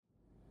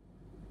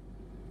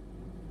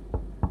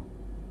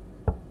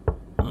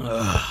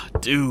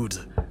Dude,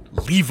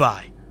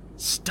 Levi,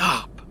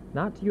 stop.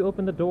 Not till you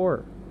open the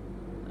door.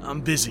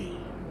 I'm busy.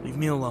 Leave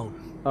me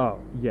alone. Oh,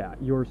 yeah,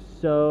 you're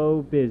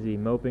so busy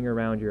moping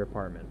around your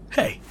apartment.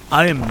 Hey,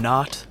 I am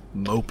not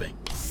moping.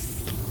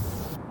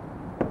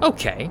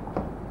 Okay.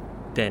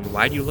 Then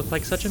why do you look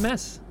like such a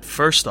mess?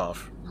 First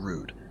off,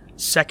 rude.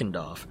 Second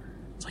off,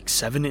 it's like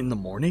 7 in the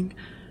morning.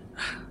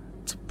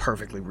 It's a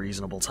perfectly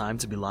reasonable time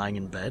to be lying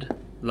in bed.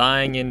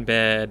 Lying in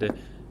bed,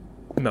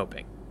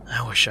 moping.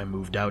 I wish I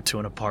moved out to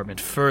an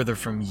apartment further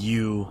from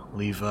you,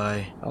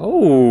 Levi.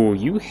 Oh,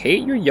 you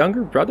hate your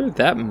younger brother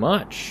that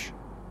much.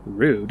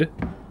 Rude.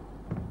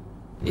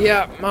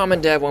 Yeah, Mom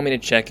and Dad want me to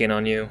check in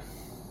on you.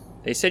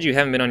 They said you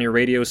haven't been on your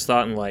radio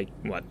slot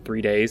in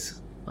 3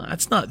 days?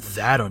 That's not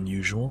that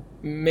unusual.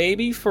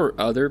 Maybe for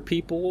other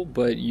people,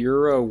 but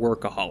you're a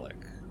workaholic.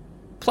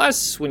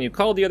 Plus, when you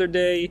called the other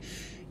day,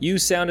 you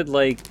sounded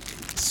like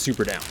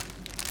super down.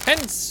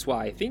 Hence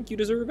why I think you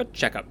deserve a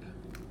checkup.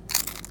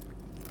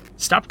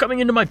 Stop coming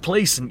into my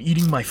place and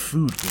eating my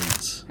food,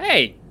 please.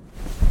 Hey!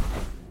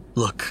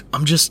 Look,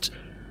 I'm just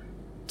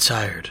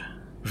tired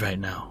right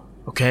now,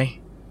 okay?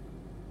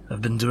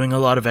 I've been doing a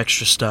lot of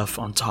extra stuff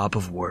on top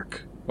of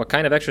work. What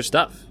kind of extra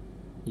stuff?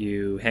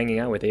 You hanging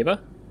out with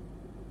Ava?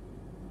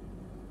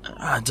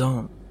 I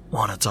don't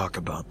want to talk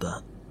about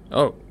that.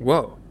 Oh,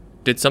 whoa.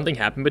 Did something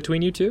happen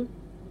between you two?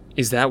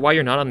 Is that why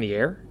you're not on the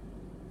air?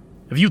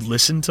 Have you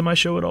listened to my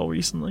show at all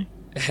recently?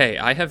 Hey,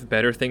 I have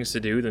better things to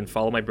do than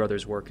follow my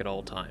brother's work at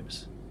all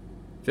times.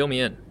 Fill me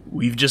in.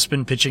 We've just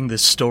been pitching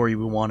this story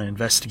we want to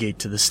investigate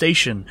to the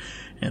station,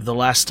 and the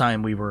last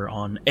time we were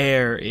on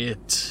air,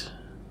 it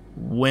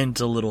went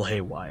a little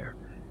haywire.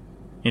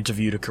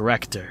 Interviewed a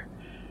corrector.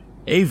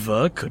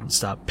 Ava couldn't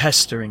stop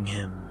pestering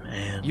him,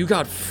 and... You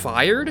got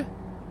fired?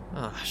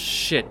 Ah,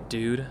 shit,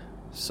 dude.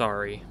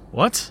 Sorry.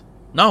 What?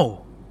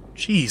 No.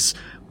 Jeez,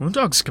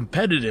 Moondog's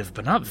competitive,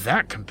 but not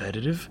that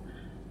competitive.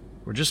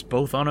 We're just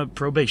both on a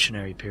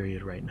probationary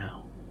period right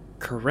now.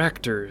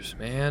 Correctors,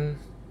 man.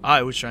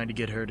 I was trying to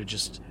get her to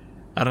just,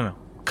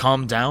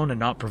 calm down and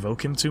not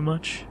provoke him too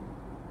much.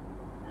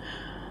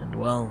 And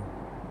well,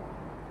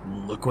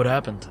 look what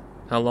happened.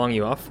 How long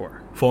you off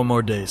for? 4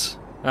 more days.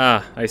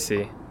 Ah, I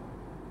see.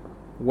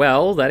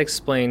 Well, that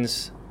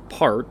explains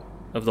part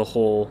of the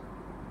whole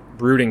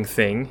brooding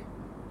thing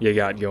you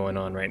got going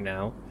on right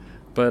now.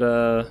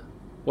 But,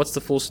 what's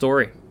the full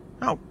story?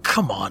 Oh,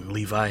 come on,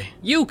 Levi.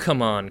 You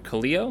come on,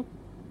 Khalil.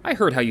 I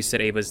heard how you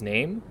said Ava's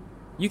name.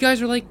 You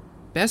guys are like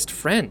best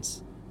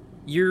friends.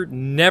 You're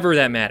never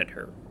that mad at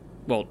her.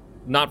 Well,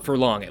 not for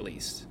long, at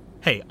least.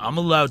 Hey, I'm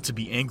allowed to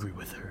be angry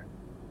with her.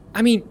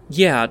 I mean,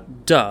 yeah,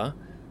 duh.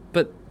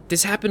 But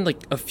this happened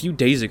like a few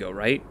days ago,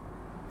 right?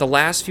 The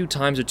last few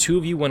times the two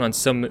of you went on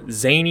some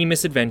zany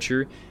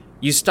misadventure,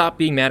 you stopped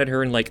being mad at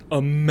her in like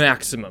a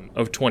maximum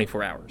of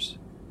 24 hours.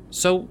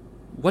 So,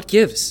 what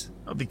gives?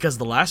 Because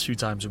the last few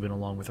times we've been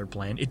along with her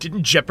plan, it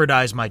didn't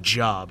jeopardize my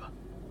job.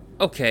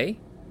 Okay,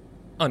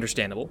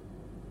 understandable.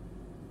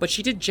 But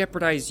she did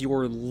jeopardize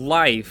your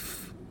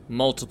life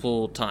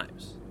multiple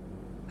times.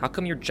 How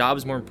come your job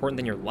is more important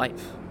than your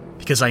life?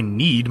 Because I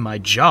need my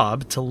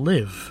job to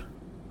live.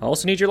 I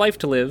also need your life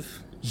to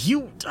live.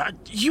 You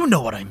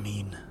know what I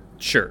mean.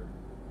 Sure.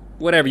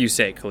 Whatever you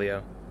say,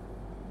 Khalil.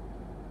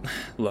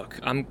 Look,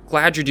 I'm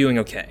glad you're doing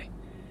okay.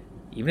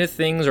 Even if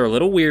things are a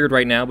little weird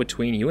right now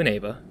between you and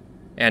Ava,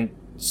 and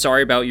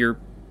sorry about your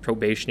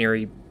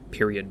probationary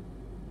period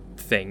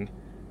thing,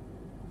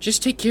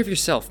 just take care of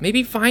yourself.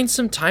 Maybe find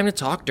some time to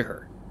talk to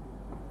her.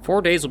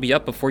 4 days will be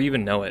up before you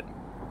even know it.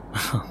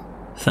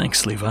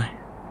 Thanks, Levi.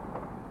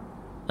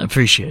 I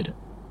appreciate it.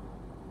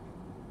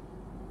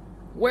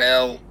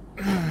 Well,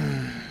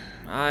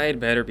 I'd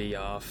better be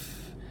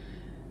off.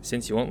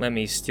 Since you won't let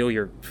me steal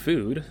your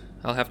food,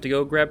 I'll have to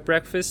go grab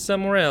breakfast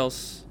somewhere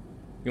else.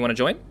 You want to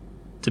join?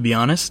 To be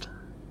honest,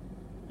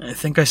 I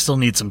think I still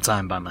need some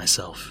time by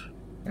myself.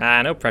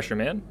 No pressure,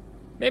 man.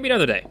 Maybe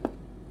another day.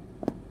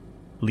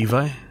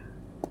 Levi?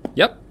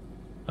 Yep.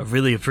 I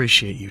really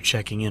appreciate you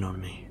checking in on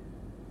me.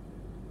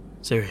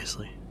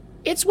 Seriously.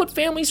 It's what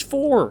family's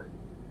for.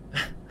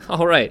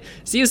 All right.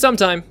 See you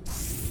sometime.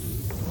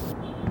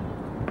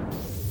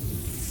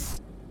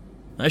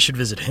 I should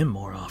visit him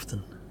more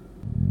often.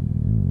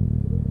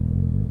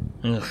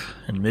 Ugh,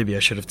 and maybe I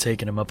should have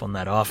taken him up on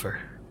that offer.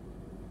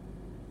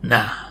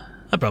 Nah,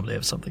 I probably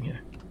have something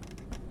here.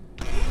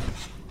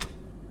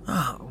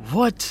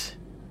 What?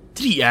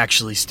 Did he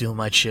actually steal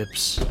my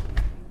chips?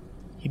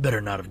 He better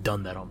not have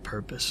done that on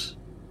purpose.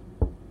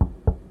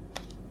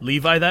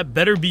 Levi, that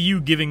better be you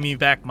giving me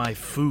back my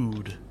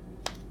food.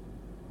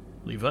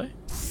 Levi?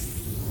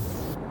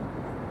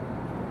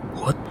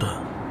 What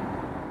the?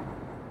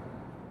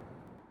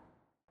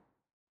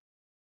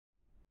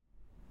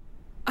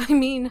 I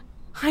mean,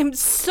 I'm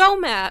so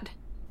mad.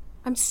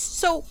 I'm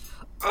so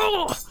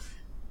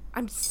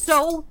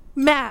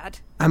mad.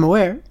 I'm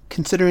aware,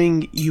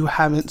 considering you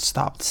haven't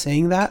stopped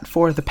saying that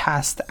for the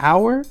past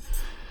hour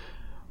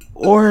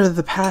or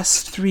the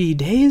past 3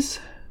 days.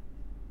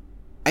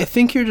 I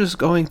think you're just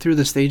going through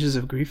the stages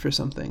of grief or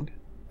something.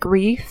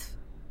 Grief?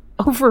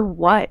 Over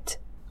what?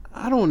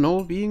 I don't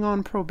know, being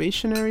on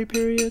probationary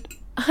period?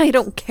 I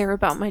don't care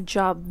about my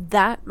job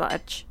that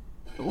much.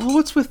 Well,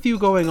 what's with you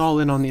going all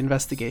in on the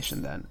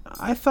investigation then?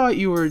 I thought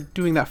you were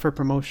doing that for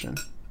promotion.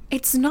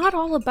 It's not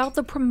all about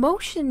the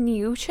promotion,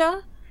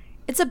 Yusha.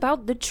 It's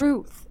about the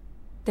truth.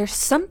 There's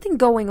something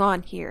going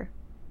on here.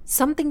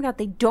 Something that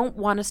they don't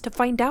want us to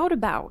find out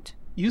about.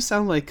 You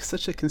sound like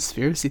such a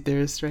conspiracy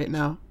theorist right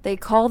now. They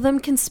call them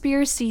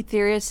conspiracy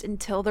theorists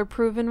until they're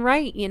proven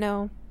right, you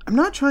know. I'm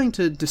not trying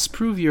to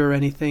disprove you or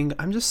anything,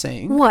 I'm just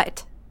saying.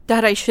 What?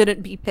 That I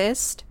shouldn't be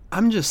pissed?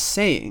 I'm just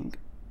saying.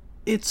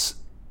 It's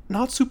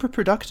not super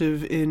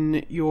productive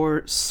in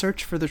your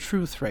search for the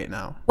truth right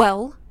now.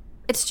 Well,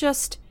 it's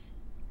just...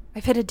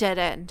 I've hit a dead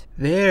end.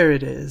 There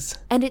it is.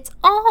 And it's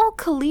all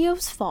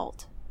Khalil's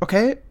fault.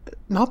 Okay,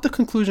 not the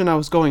conclusion I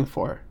was going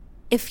for.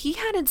 If he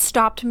hadn't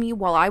stopped me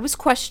while I was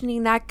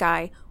questioning that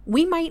guy,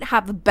 we might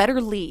have a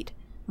better lead.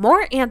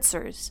 More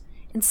answers.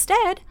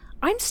 Instead,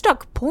 I'm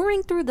stuck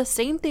pouring through the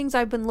same things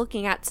I've been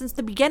looking at since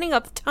the beginning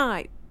of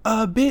time.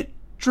 A bit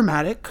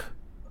dramatic,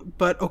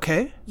 but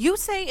okay. You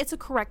say it's a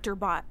corrector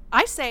bot.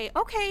 I say,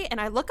 okay, and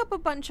I look up a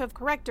bunch of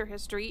corrector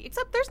history,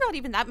 except there's not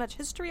even that much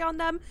history on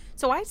them.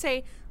 So I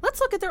say, let's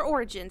look at their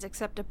origins,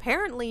 except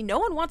apparently no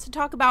one wants to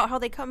talk about how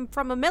they come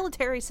from a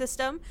military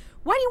system.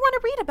 Why do you want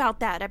to read about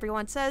that?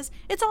 Everyone says,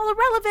 it's all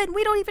irrelevant.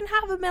 We don't even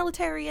have a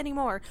military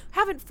anymore.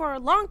 Haven't for a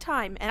long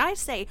time. And I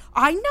say,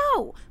 I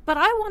know, but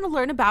I want to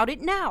learn about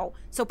it now.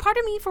 So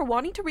pardon me for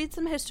wanting to read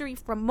some history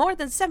from more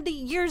than 70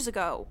 years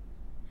ago.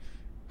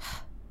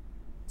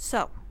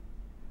 So,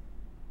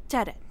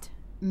 dead end.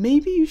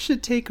 Maybe you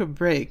should take a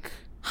break.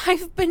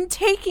 I've been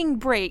taking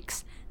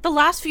breaks. The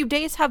last few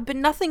days have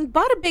been nothing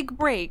but a big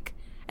break.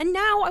 And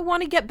now I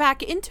want to get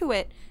back into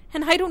it,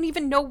 and I don't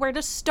even know where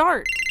to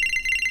start.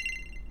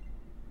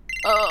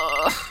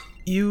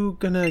 You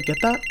gonna get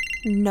that?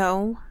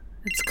 No,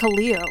 it's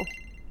Khalil.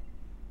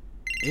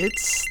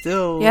 It's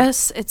still...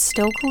 Yes, it's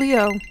still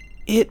Khalil.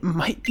 It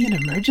might be an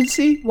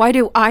emergency? Why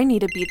do I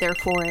need to be there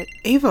for it?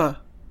 Ava!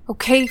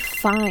 Okay,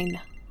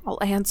 fine.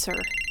 I'll answer.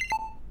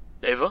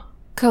 Ava?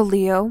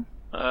 Khalil?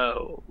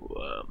 Oh,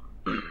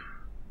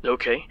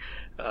 okay.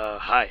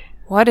 Hi.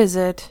 What is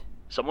it?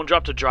 Someone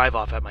dropped a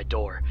drive-off at my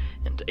door,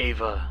 and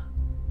Ava...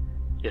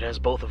 It has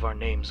both of our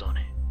names on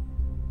it.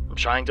 I'm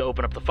trying to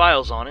open up the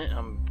files on it.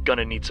 I'm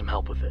gonna need some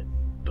help with it.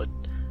 But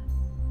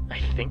I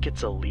think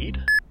it's a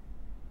lead?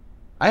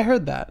 I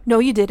heard that. No,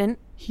 you didn't.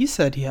 He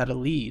said he had a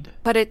lead.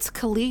 But it's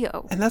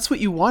Khalil. And that's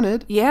what you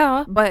wanted.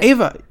 Yeah, but...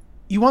 Ava,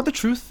 you want the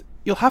truth?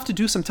 You'll have to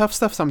do some tough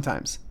stuff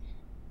sometimes.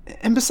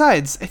 And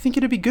besides, I think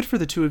it'd be good for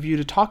the two of you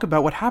to talk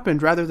about what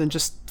happened rather than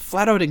just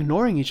flat out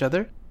ignoring each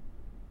other.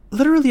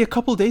 Literally a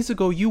couple days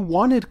ago, you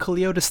wanted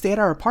Khalil to stay at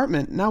our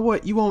apartment. Now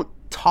what, you won't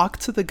talk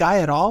to the guy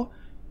at all?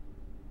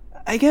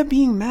 I get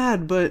being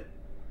mad, but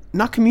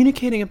not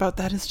communicating about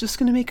that is just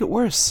gonna make it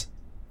worse.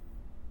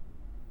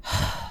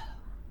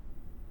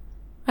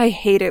 I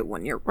hate it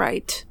when you're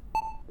right.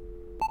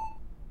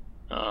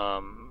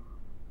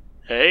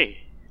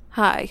 Hey.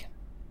 Hi.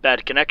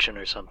 Bad connection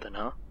or something,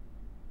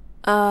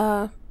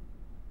 huh?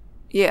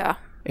 Yeah.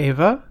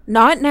 Ava?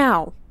 Not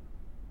now.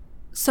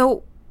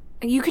 So,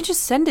 you can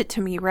just send it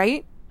to me,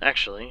 right?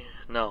 Actually,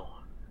 no.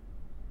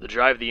 The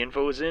drive the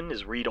info is in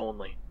is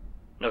read-only.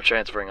 No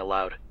transferring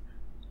allowed.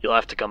 You'll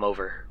have to come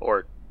over,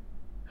 or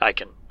I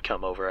can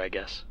come over, I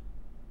guess.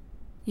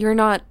 You're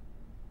not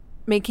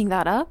making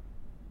that up?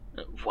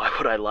 Why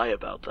would I lie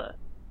about that?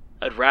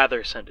 I'd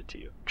rather send it to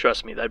you.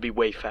 Trust me, that'd be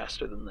way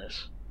faster than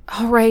this.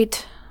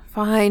 Alright,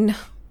 fine.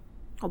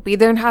 I'll be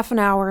there in half an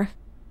hour.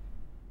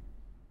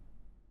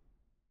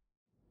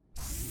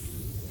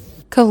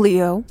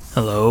 Khalil.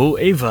 Hello,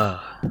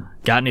 Ava.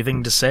 Got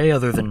anything to say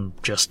other than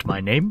just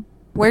my name?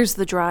 Where's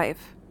the drive?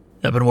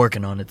 I've been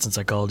working on it since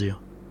I called you.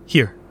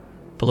 Here,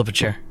 pull up a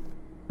chair.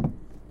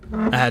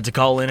 I had to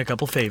call in a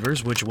couple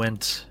favors, which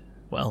went,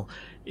 well,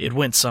 it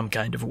went some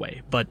kind of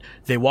way, but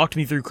they walked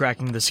me through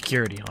cracking the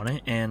security on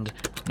it, and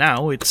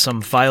now it's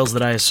some files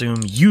that I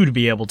assume you'd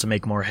be able to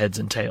make more heads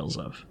and tails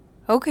of.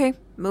 Okay,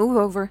 move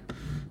over.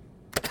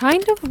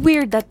 Kind of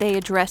weird that they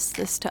addressed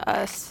this to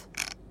us.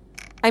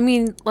 I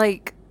mean,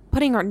 like,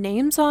 putting our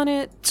names on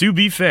it. To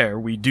be fair,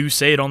 we do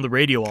say it on the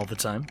radio all the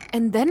time.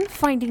 And then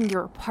finding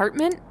your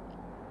apartment?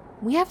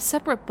 We have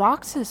separate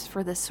boxes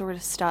for this sort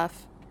of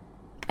stuff.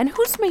 And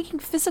who's making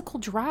physical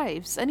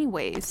drives,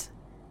 anyways?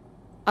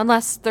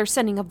 Unless they're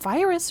sending a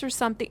virus or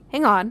something.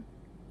 Hang on.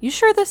 You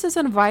sure this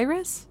isn't a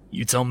virus?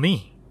 You tell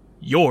me.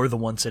 You're the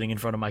one sitting in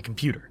front of my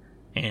computer,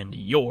 and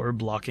you're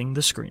blocking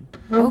the screen.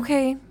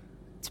 Okay.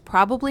 It's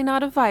probably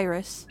not a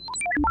virus.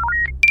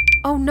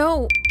 Oh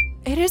no,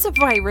 it is a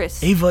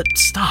virus. Ava,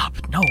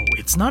 stop. No,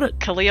 it's not a...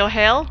 Khalil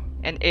Hale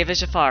and Ava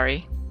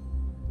Jafari.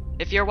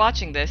 If you're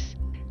watching this,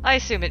 I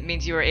assume it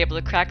means you were able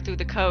to crack through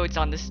the codes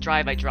on this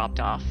drive I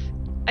dropped off.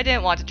 I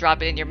didn't want to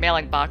drop it in your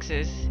mailing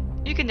boxes.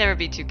 You can never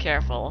be too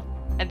careful.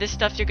 And this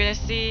stuff you're gonna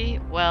see,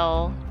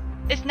 well,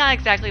 it's not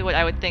exactly what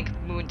I would think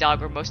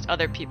Moondog or most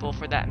other people,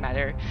 for that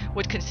matter,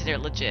 would consider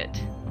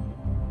legit.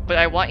 But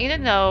I want you to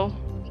know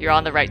you're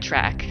on the right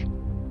track.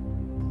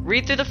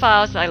 Read through the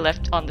files that I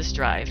left on this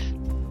drive.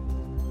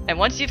 And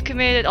once you've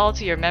committed it all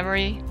to your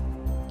memory,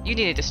 you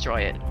need to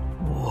destroy it.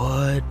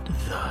 What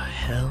the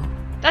hell?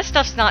 That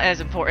stuff's not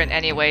as important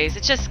anyways,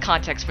 it's just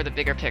context for the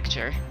bigger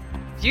picture.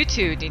 You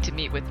two need to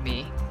meet with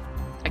me.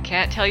 I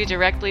can't tell you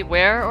directly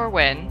where or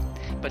when,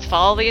 but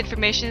follow the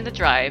information in the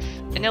drive,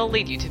 and it'll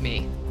lead you to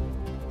me.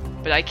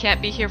 But I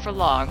can't be here for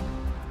long.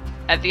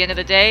 At the end of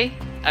the day,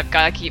 I've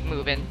gotta keep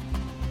moving.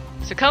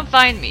 So come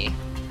find me,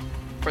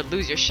 or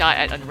lose your shot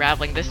at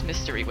unraveling this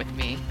mystery with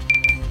me.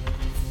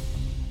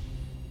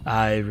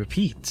 I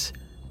repeat,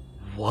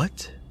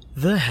 what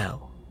the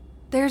hell?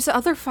 There's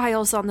other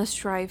files on this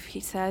drive, he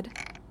said.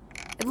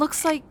 It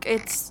looks like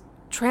it's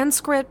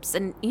transcripts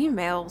and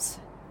emails.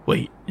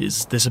 Wait,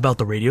 is this about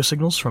the radio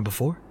signals from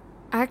before?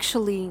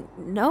 Actually,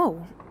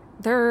 no.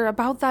 They're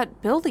about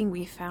that building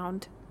we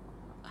found.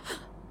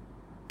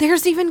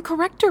 There's even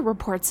corrector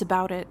reports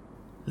about it.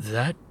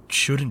 That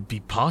shouldn't be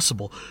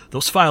possible.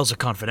 Those files are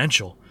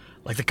confidential.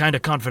 Like the kind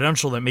of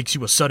confidential that makes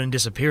you a sudden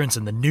disappearance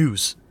in the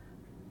news.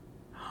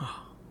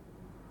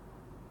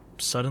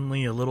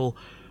 Suddenly a little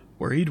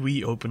worried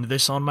we opened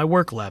this on my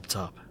work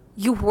laptop.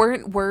 You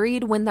weren't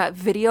worried when that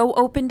video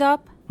opened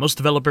up? Most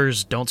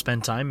developers don't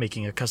spend time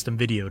making a custom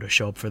video to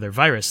show up for their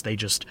virus. They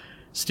just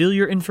steal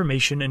your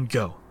information and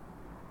go.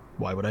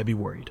 Why would I be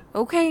worried?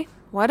 Okay,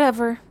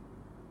 whatever.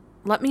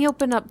 Let me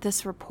open up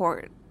this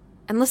report.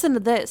 And listen to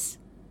this.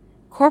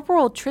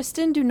 Corporal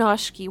Tristan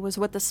Dunoshki was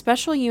with a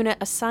special unit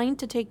assigned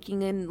to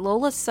taking in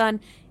Lola's son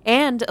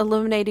and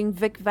eliminating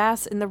Vic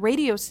Vass in the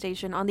radio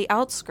station on the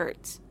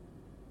outskirts.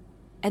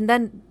 And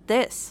then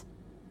this.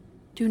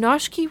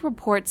 Dunoshki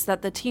reports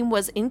that the team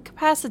was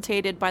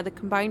incapacitated by the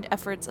combined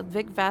efforts of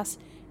Vic Vass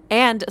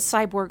and a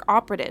cyborg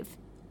operative.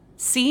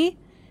 See?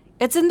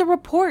 It's in the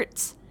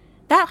reports.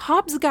 That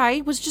Hobbs guy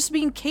was just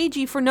being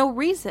cagey for no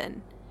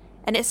reason.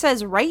 And it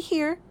says right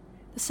here,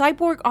 the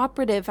cyborg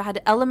operative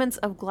had elements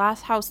of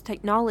glasshouse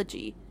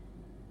technology.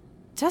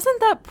 Doesn't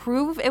that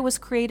prove it was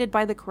created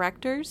by the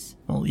correctors?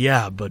 Well,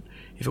 yeah, but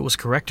if it was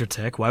corrector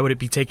tech, why would it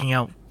be taking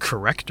out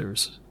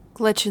correctors?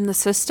 Glitch in the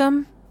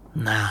system?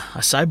 Nah, a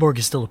cyborg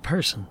is still a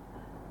person.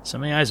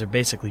 Some AIs are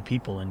basically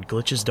people, and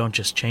glitches don't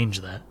just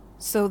change that.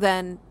 So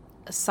then,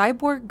 a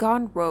cyborg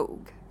gone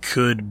rogue.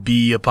 Could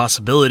be a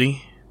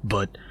possibility,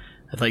 but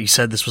I thought you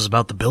said this was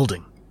about the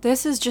building.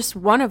 This is just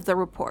one of the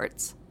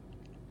reports.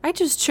 I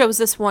just chose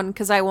this one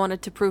because I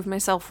wanted to prove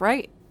myself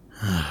right.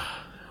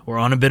 We're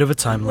on a bit of a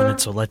time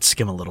limit, so let's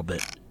skim a little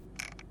bit.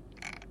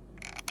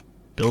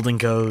 Building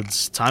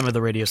codes, time of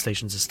the radio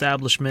station's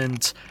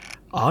establishment,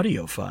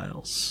 audio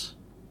files.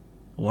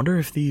 I wonder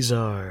if these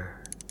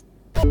are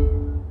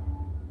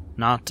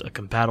not a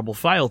compatible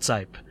file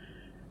type.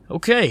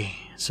 Okay,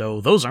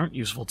 so those aren't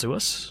useful to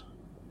us.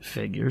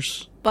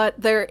 Figures. But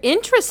they're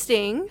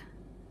interesting.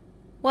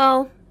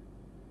 Well,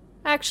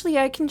 actually,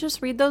 I can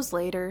just read those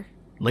later.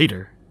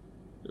 Later?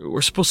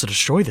 We're supposed to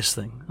destroy this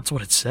thing. That's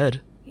what it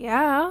said.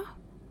 Yeah,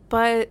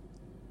 but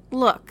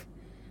look,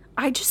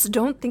 I just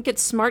don't think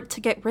it's smart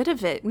to get rid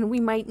of it, and we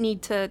might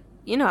need to,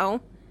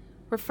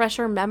 refresh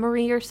our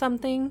memory or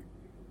something.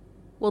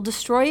 We'll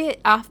destroy it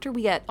after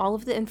we get all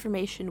of the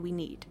information we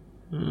need.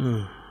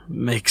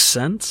 Makes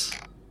sense,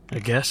 I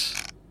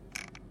guess.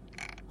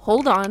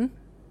 Hold on.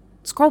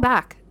 Scroll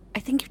back. I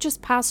think you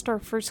just passed our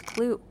first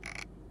clue.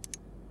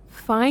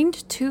 Find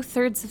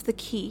 2/3 of the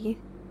key,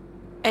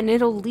 and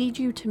it'll lead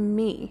you to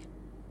me.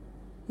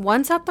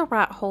 One's at the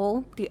rat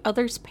hole, the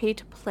other's pay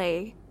to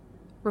play.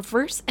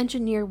 Reverse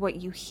engineer what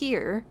you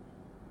hear,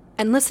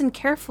 and listen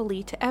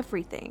carefully to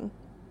everything.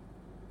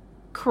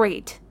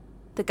 Great.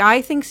 The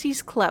guy thinks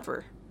he's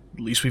clever.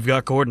 At least we've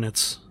got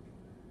coordinates.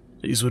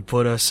 These would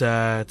put us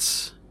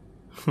at...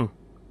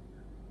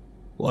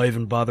 Why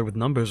even bother with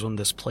numbers when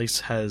this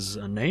place has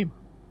a name?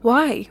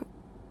 Why?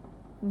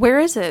 Where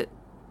is it?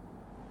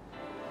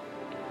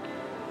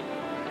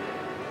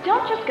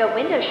 Don't just go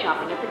window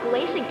shopping at the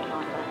Glazing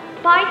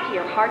Plaza. Buy to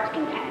your heart's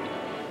content.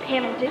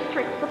 Panel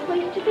District's the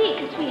place to be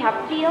because we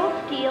have deals,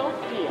 deals,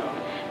 deals.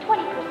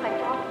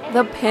 20% off.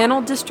 The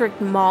Panel District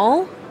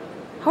Mall?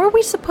 How are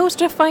we supposed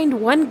to find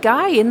one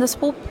guy in this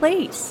whole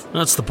place?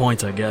 That's the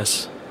point, I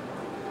guess.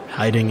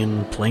 Hiding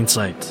in plain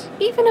sight.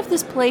 Even if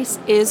this place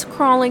is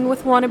crawling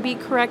with wannabe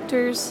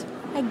correctors,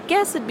 I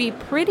guess it'd be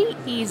pretty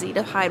easy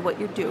to hide what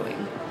you're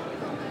doing.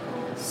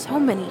 So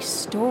many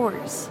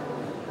stores.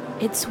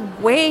 It's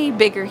way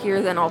bigger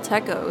here than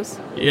Alteco's.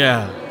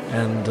 Yeah,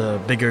 and a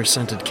bigger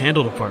scented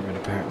candle department,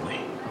 apparently.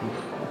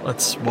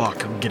 Let's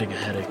walk, I'm getting a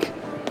headache.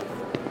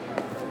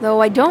 Though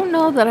I don't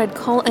know that I'd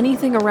call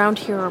anything around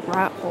here a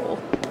rat hole.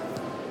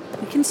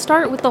 We can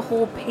start with the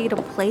whole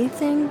pay-to-play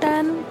thing,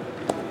 then?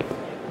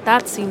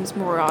 That seems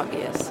more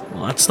obvious.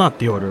 Well, that's not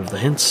the order of the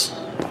hints.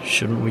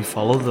 Shouldn't we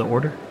follow the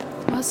order?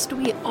 Must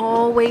we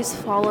always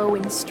follow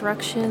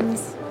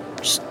instructions?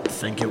 Just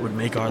think it would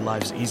make our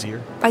lives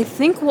easier. I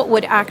think what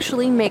would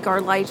actually make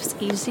our lives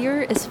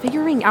easier is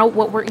figuring out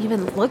what we're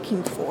even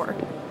looking for.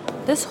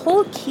 This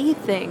whole key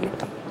thing,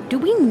 do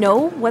we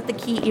know what the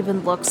key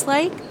even looks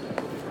like?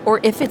 Or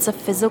if it's a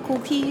physical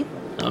key?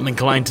 I'm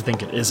inclined to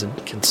think it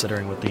isn't,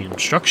 considering what the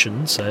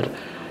instructions said.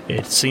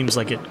 It seems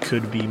like it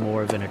could be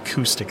more of an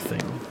acoustic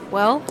thing.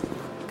 Well,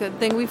 good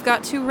thing we've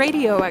got 2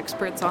 radio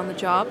experts on the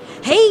job.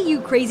 Hey,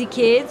 you crazy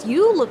kids!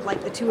 You look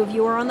like the 2 of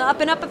you are on the up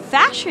and up of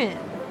fashion.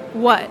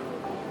 What?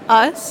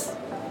 Us?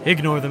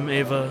 Ignore them,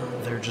 Ava.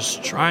 They're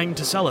just trying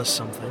to sell us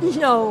something.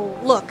 No,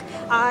 look,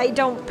 I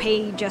don't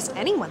pay just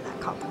anyone that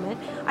compliment.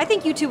 I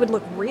think you 2 would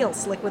look real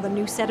slick with a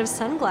new set of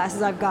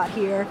sunglasses I've got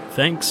here.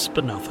 Thanks,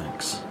 but no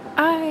thanks.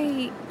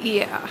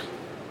 Yeah.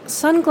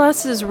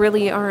 Sunglasses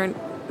really aren't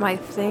my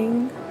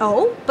thing.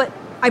 Oh, but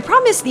I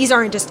promise these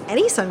aren't just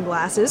any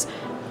sunglasses.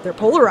 They're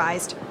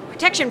polarized.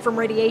 Protection from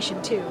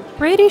radiation, too.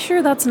 Pretty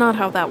sure that's not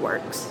how that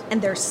works.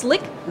 And they're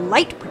slick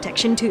light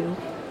protection, too.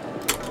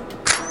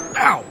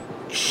 Ow!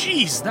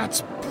 Jeez,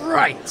 that's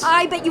bright!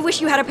 I bet you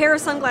wish you had a pair of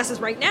sunglasses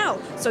right now,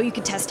 so you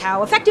could test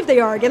how effective they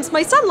are against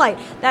my sunlight.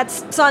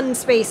 That's sun,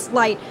 space,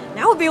 light.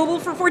 Now available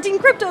for 14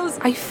 cryptos.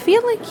 I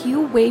feel like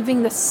you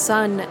waving the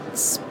sun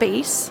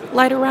space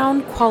light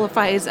around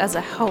qualifies as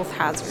a health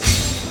hazard.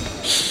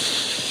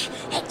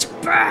 It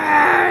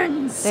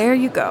burns! There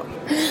you go.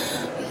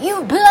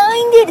 You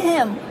blinded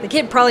him! The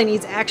kid probably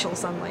needs actual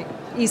sunlight.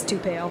 He's too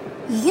pale.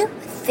 You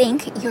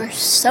think you're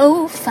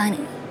so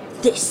funny.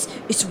 This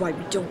is why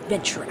we don't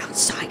venture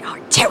outside our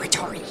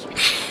territory.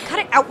 Cut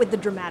it out with the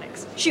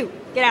dramatics. Shoot,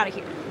 get out of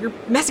here. You're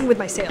messing with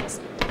my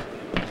sales.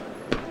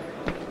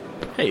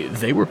 Hey,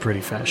 they were pretty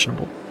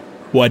fashionable.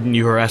 Why didn't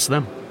you harass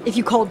them? If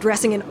you call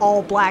dressing in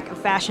all black a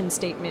fashion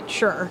statement,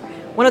 sure.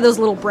 One of those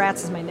little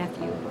brats is my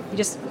nephew. He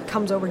just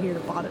comes over here to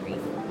bother me.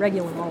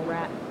 Regular mall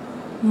rat.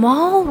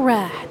 Mall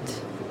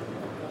rat.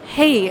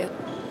 Hey,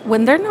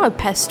 when they're not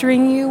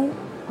pestering you,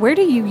 where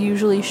do you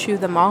usually shoo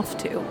them off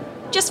to?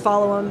 Just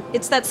follow him.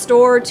 It's that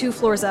store 2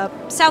 floors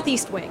up,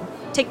 southeast wing.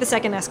 Take the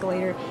second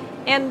escalator.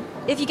 And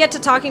if you get to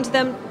talking to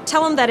them,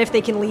 tell them that if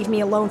they can leave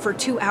me alone for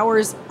 2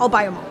 hours, I'll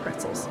buy them all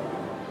pretzels.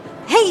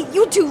 Hey,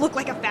 you 2 look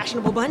like a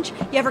fashionable bunch.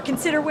 You ever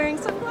consider wearing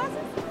sunglasses?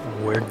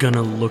 We're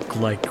gonna look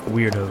like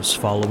weirdos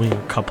following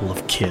a couple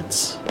of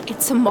kids.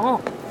 It's a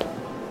mall.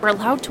 We're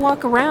allowed to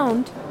walk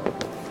around.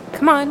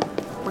 Come on,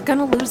 we're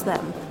gonna lose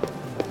them.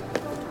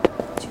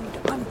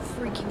 Dude, I'm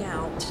freaking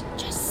out.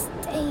 Just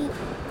stay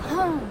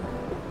calm.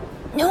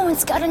 No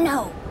one's gotta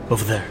know.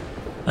 Over there.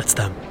 That's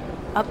them.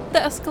 Up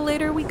the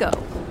escalator we go.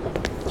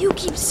 You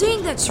keep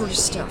saying that sort of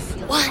stuff.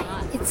 Why?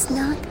 It's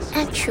not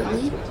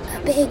actually a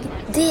big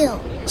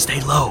deal. Stay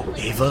low,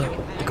 Ava.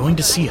 They're going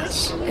to see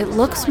us. It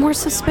looks more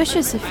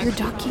suspicious if you're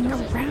ducking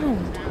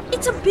around.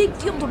 It's a big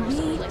deal to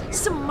me.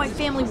 Some of my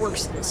family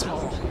works in this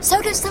mall.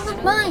 So does some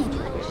of mine.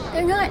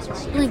 They're not,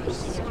 like,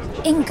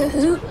 in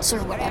cahoots or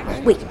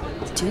whatever. Wait,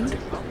 dude,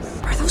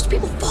 are those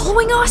people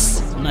following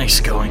us? Nice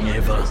going,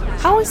 Ava.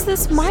 How is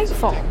this my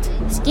fault?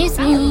 Excuse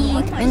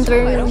me, coming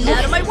through.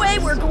 Out of my way,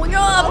 we're going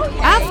up!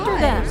 After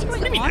them! What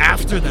do you mean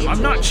after them?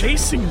 I'm not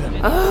chasing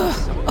them.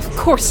 Of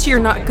course you're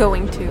not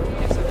going to.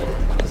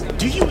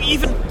 Do you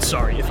even...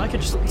 Sorry, if I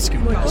could just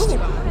scoot past.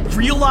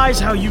 Realize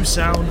how you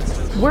sound?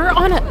 We're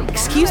on a,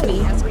 excuse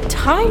me,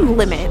 time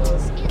limit.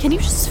 Can you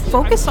just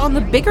focus on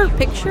the bigger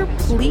picture,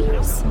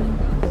 please?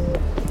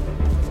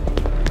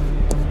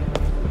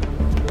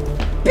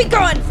 Be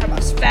gone from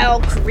us,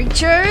 foul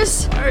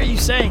creatures! Why are you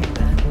saying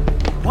that?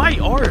 Why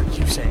are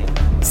you saying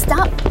that?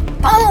 Stop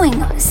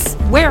following us.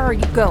 Where are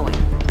you going?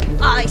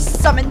 I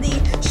summon the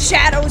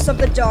shadows of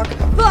the dark.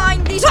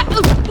 Find these...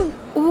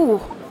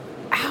 Ooh,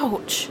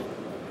 ouch.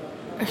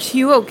 Are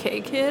you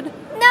okay, kid?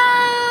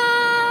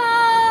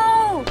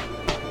 No!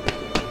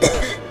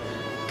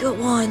 Go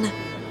on.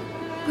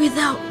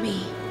 Without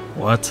me.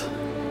 What?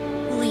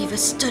 Leave a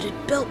studded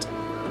belt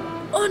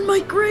on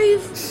my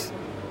grave.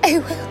 I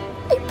will.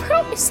 I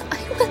promise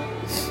I will.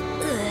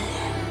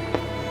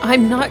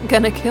 I'm not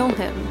gonna kill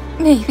him.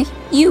 Maybe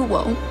you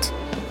won't.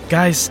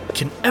 Guys,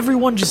 can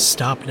everyone just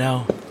stop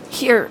now?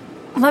 Here,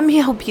 let me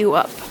help you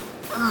up.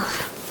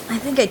 I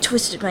think I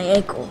twisted my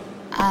ankle.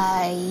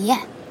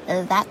 Yeah.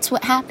 That's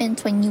what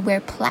happens when you wear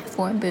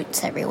platform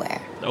boots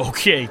everywhere.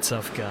 Okay,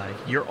 tough guy.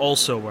 You're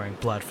also wearing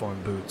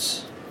platform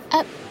boots.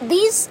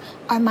 These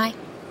are my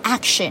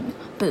action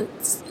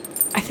boots.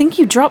 I think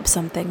you dropped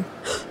something.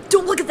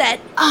 Don't look at that!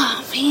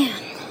 Oh, man.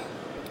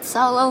 It's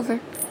all over.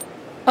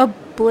 A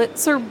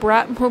Blitzer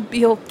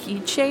Bratmobile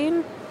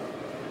keychain?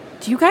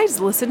 Do you guys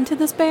listen to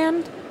this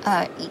band?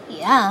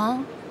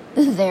 Yeah.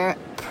 They're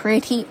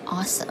pretty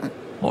awesome.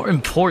 More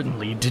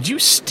importantly, did you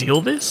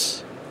steal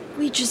this?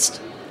 We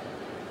just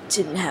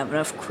didn't have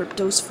enough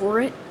cryptos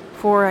for it.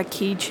 For a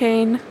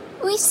keychain?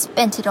 We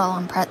spent it all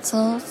on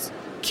pretzels.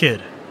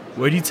 Kid,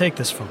 where do you take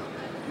this from?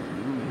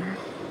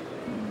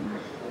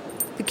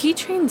 The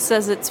keychain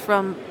says it's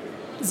from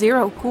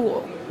Zero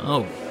Cool.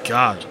 Oh,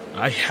 God.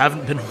 I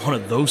haven't been in one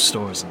of those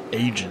stores in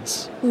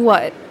ages.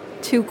 What?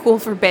 Too cool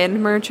for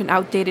band merch and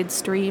outdated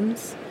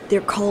streams?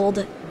 They're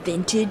called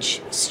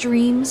vintage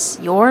streams.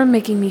 You're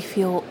making me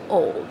feel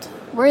old.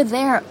 We're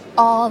there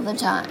all the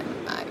time.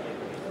 I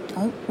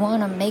don't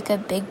want to make a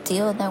big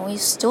deal that we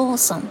stole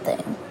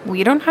something.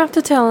 We don't have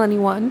to tell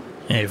anyone.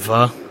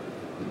 Ava.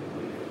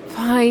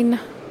 Fine.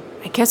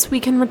 I guess we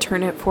can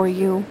return it for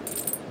you.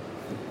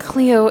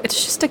 Cleo,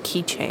 it's just a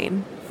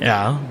keychain.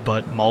 Yeah,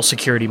 but mall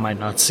security might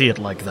not see it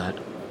like that.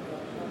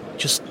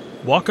 Just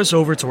walk us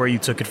over to where you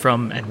took it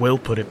from, and we'll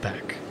put it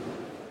back.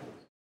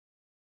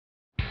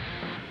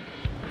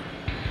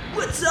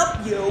 What's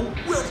up, yo?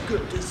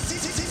 Welcome to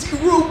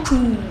Zero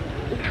Cool.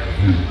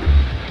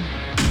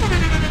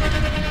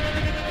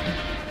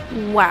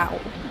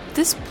 Wow.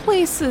 This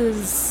place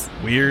is...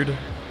 Weird?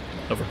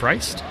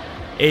 Overpriced?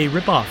 A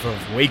ripoff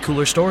of way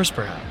cooler stores,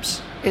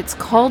 perhaps? It's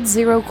called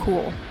Zero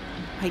Cool.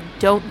 I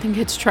don't think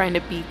it's trying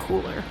to be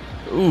cooler.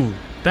 Ooh,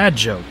 bad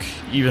joke,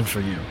 even for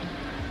you.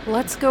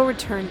 Let's go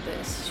return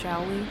this,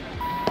 shall we?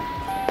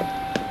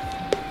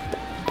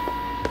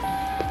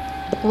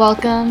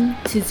 Welcome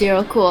to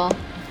Zero Cool.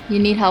 You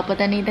need help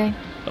with anything?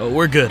 Oh,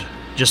 we're good.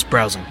 Just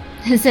browsing.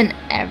 Isn't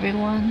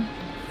everyone?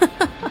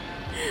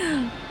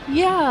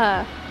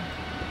 Yeah.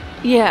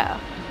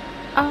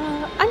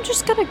 I'm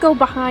just gonna go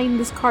behind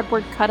this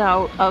cardboard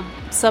cutout of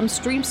some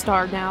stream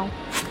star now.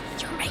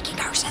 You're making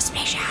her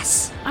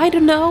suspicious. I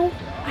don't know.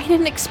 I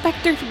didn't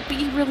expect her to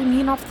be really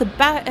mean off the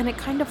bat, and it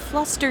kind of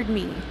flustered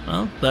me.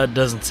 Well, that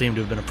doesn't seem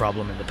to have been a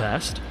problem in the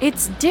past.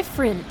 It's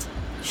different.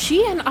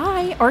 She and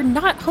I are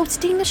not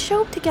hosting the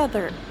show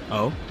together.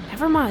 Oh?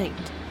 Never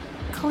mind.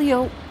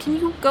 Cleo, can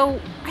you go,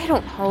 I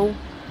don't know,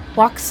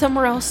 walk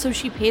somewhere else so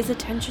she pays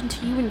attention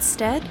to you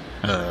instead?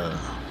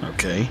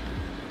 Okay.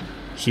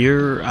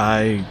 Here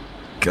I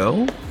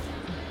go?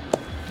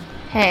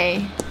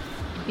 Hey,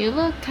 you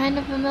look kind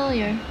of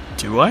familiar.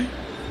 Do I?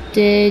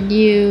 Did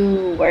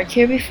you work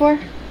here before?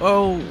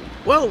 Oh,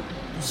 well,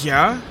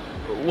 yeah.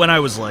 When I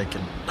was, in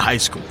high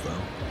school,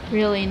 though.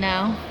 Really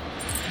now?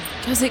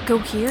 Does it go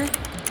here?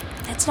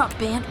 That's not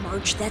band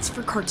merch, that's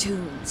for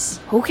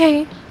cartoons.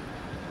 Okay.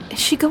 Is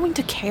she going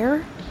to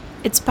care?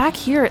 It's back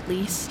here at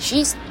least.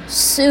 She's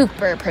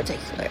super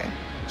particular.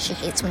 She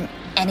hates when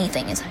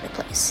anything is out of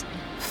place.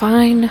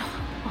 Fine.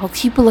 I'll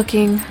keep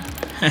looking.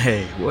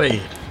 Hey,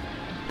 wait.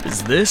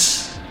 Is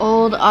this?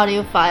 Old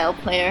audiophile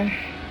player.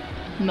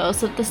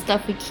 Most of the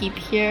stuff we keep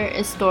here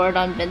is stored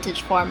on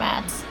vintage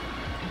formats.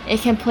 It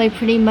can play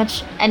pretty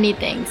much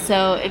anything,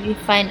 so if you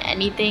find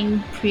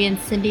anything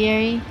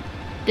pre-incendiary,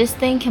 this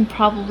thing can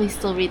probably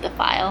still read the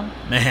file.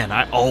 Man,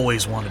 I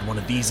always wanted one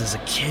of these as a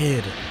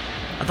kid.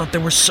 I thought they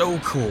were so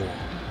cool.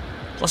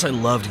 Plus, I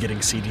loved getting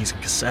CDs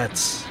and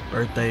cassettes.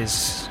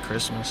 Birthdays,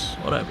 Christmas,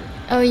 whatever.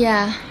 Oh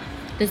yeah,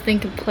 this thing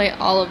can play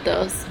all of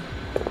those.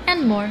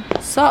 And more.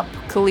 Sup,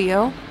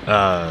 Cleo?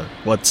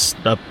 What's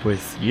up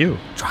with you?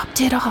 Dropped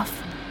it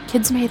off.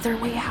 Kids made their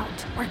way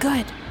out. We're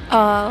good.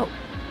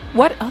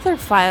 What other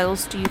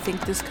files do you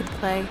think this could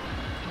play?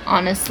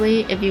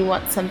 Honestly, if you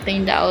want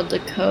something that will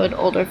decode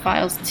older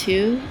files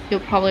too, you'll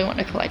probably want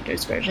a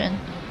collector's version.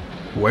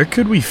 Where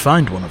could we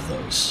find one of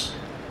those?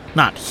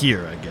 Not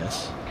here, I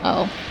guess.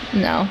 Oh,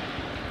 no.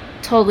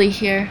 Totally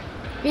here.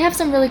 We have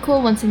some really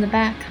cool ones in the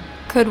back.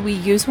 Could we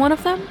use one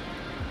of them?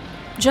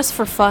 Just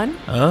for fun?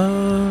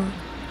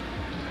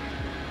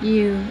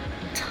 You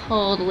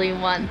totally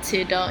want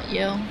to, don't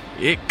you?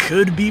 It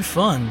could be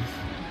fun.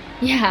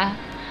 Yeah,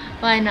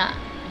 why not?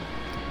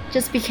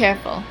 Just be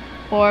careful,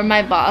 or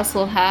my boss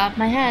will have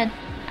my head.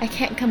 I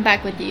can't come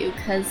back with you,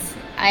 because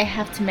I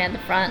have to man the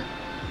front.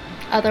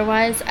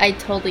 Otherwise, I'd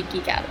totally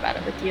geek out about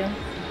it with you.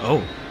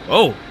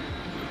 Oh,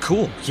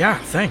 cool. Yeah,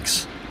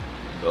 thanks.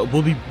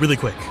 We'll be really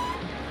quick.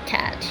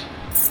 Catch.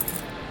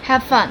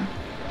 Have fun,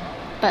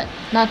 but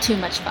not too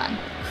much fun.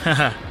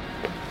 Haha.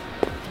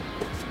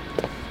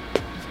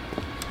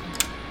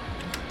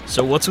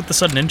 So what's with the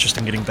sudden interest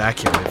in getting back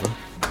here, Ava?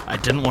 I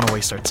didn't want to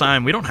waste our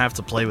time. We don't have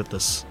to play with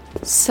this.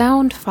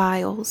 Sound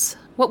files.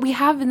 What we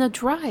have in the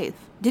drive.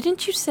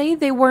 Didn't you say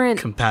they weren't...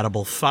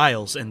 compatible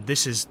files, and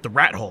this is the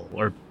rat hole,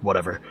 or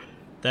whatever.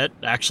 That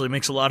actually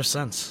makes a lot of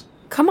sense.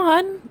 Come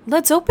on,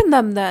 let's open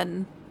them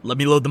then. Let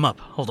me load them up.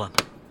 Hold on.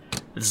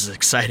 This is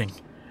exciting.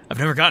 I've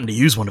never gotten to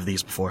use one of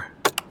these before.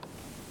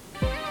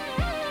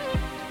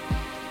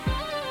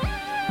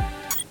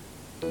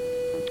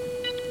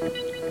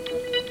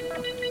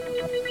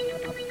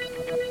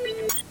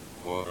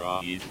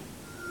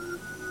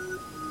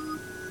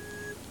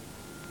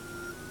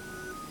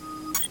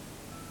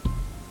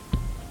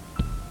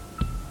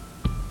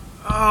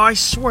 Oh, I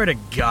swear to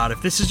God,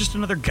 if this is just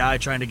another guy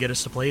trying to get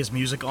us to play his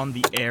music on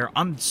the air,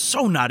 I'm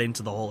so not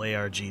into the whole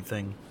ARG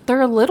thing.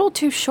 They're a little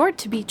too short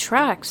to be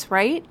tracks,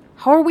 right?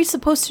 How are we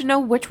supposed to know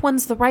which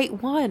one's the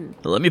right one?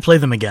 Let me play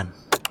them again.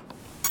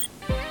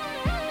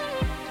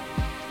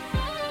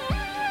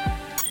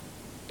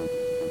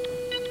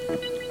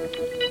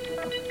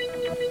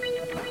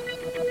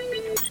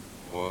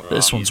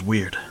 This one's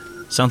weird.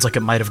 Sounds like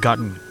it might have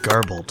gotten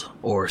garbled,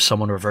 or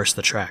someone reversed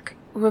the track.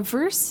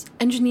 Reverse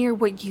engineer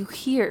what you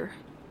hear.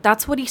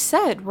 That's what he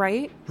said,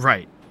 right?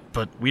 Right,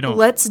 but we don't...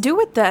 Let's do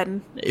it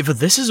then. Ava,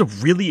 this is a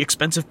really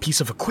expensive piece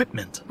of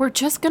equipment. We're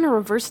just gonna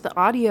reverse the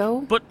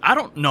audio. But I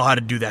don't know how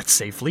to do that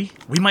safely.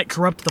 We might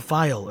corrupt the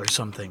file or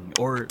something,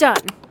 or...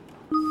 Done.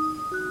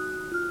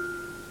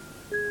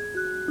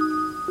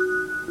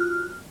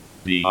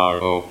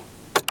 DRO.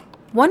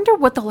 Wonder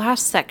what the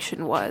last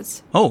section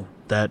was. Oh,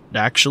 that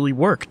actually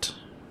worked.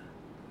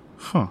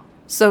 Huh.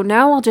 So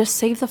now I'll just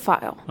save the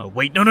file. Oh,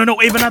 wait, no,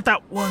 Ava, not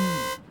that one.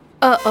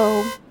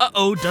 Uh-oh.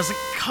 Uh-oh doesn't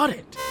cut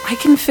it. I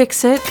can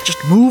fix it.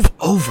 Just move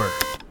over.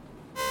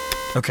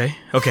 Okay,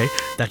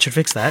 that should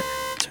fix that.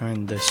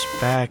 Turn this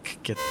back,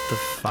 get the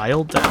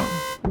file down.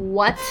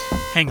 What?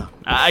 Hang on,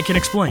 I can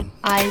explain.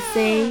 I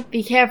say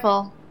be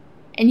careful.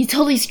 And you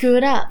totally screw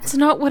it up. It's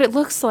not what it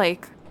looks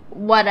like.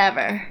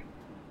 Whatever.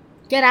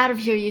 Get out of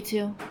here, you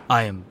two.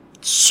 I am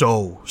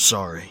so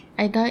sorry.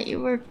 I thought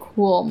you were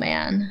cool,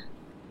 man.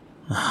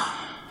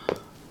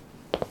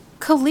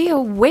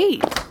 Khalil,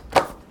 wait.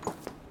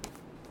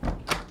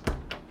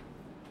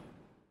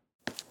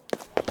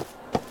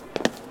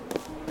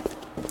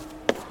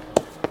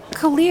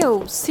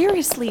 Khalil,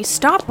 seriously,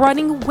 stop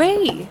running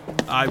away.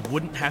 I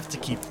wouldn't have to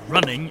keep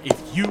running if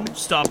you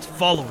stopped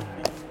following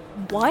me.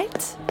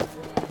 What?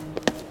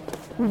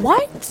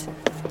 What?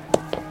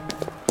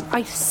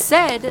 I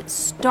said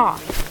stop.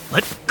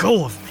 Let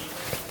go of me.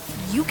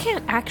 You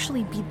can't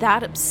actually be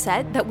that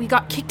upset that we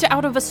got kicked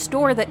out of a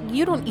store that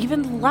you don't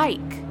even like.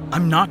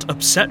 I'm not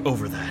upset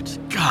over that.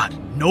 God,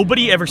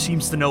 nobody ever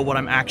seems to know what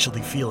I'm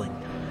actually feeling.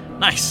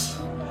 Nice.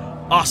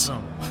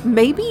 Awesome.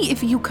 Maybe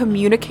if you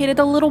communicated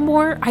a little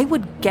more, I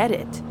would get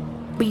it.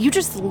 But you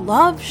just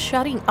love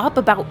shutting up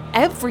about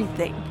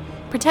everything,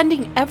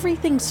 pretending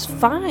everything's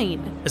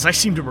fine. As I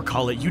seem to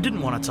recall it, you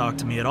didn't want to talk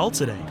to me at all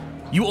today.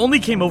 You only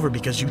came over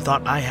because you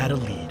thought I had a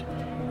lead.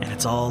 And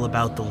it's all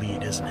about the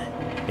lead, isn't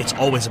it? It's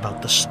always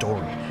about the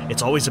story.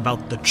 It's always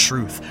about the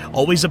truth.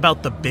 Always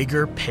about the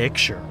bigger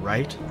picture,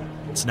 right?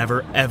 It's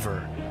never,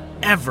 ever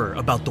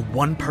about the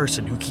one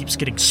person who keeps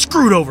getting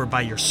screwed over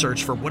by your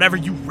search for whatever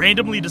you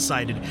randomly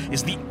decided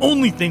is the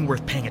only thing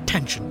worth paying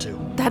attention to.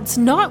 That's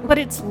not what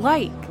it's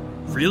like.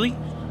 Really?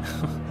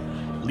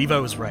 Levi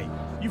was right.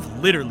 You've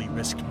literally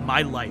risked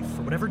my life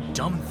for whatever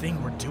dumb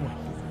thing we're doing.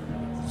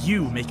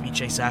 You make me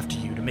chase after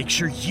you to make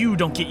sure you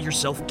don't get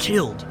yourself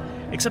killed.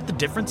 Except the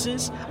difference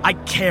is, I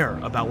care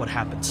about what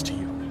happens to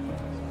you.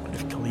 But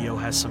if Khalil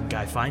has some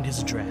guy find his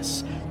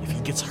address, if he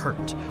gets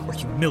hurt, or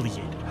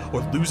humiliated,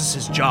 or loses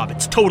his job,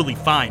 it's totally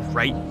fine,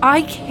 right?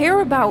 I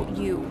care about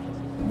you.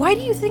 Why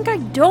do you think I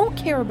don't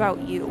care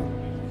about you?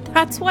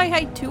 That's why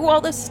I do all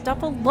this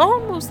stuff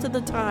alone most of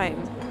the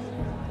time.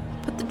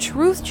 But the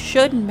truth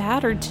should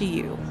matter to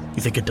you.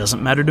 You think it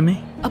doesn't matter to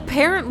me?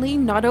 Apparently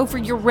not over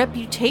your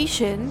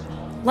reputation.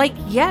 Like,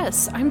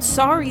 yes, I'm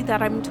sorry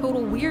that I'm a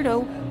total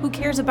weirdo who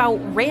cares about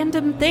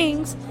random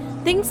things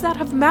that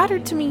have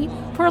mattered to me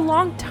for a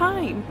long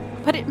time.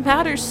 But it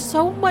matters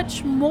so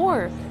much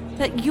more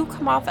that you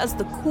come off as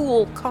the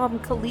cool, calm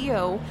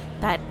Khalil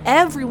that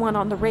everyone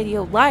on the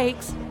radio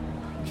likes.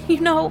 You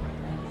know,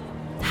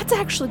 that's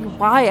actually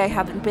why I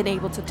haven't been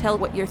able to tell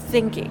what you're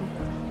thinking.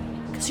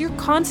 Because you're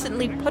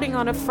constantly putting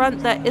on a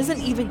front that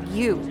isn't even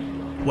you.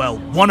 Well,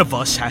 one of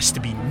us has to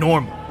be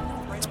normal.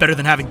 It's better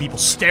than having people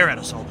stare at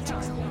us all the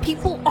time.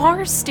 People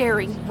are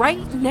staring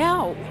right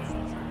now.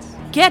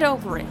 Get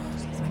over it.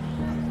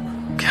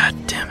 God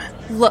damn it.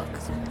 Look,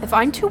 if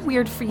I'm too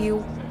weird for you,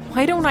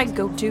 why don't I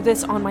go do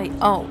this on my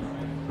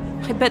own?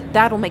 I bet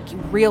that'll make you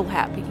real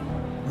happy.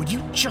 Would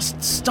you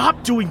just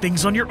stop doing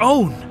things on your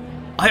own?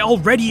 I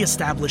already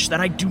established that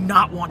I do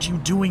not want you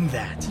doing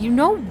that. You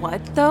know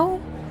what,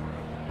 though?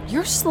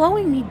 You're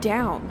slowing me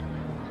down,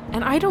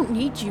 and I don't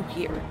need you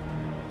here.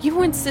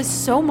 You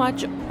insist so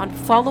much on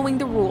following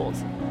the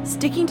rules,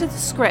 sticking to the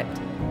script.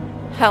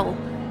 Hell,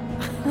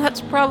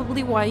 that's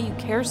probably why you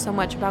care so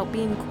much about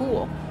being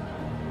cool.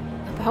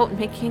 About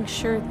making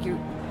sure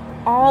you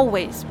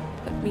always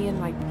put me in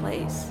my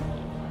place.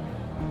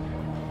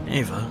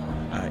 Ava,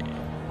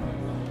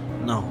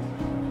 No.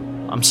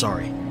 I'm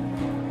sorry.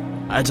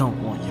 I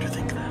don't want you to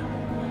think that.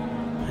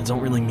 I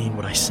don't really mean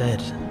what I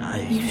said.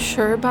 You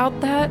sure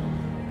about that?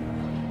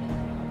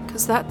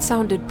 'Cause that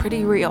sounded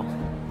pretty real.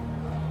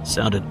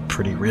 Sounded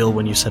pretty real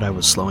when you said I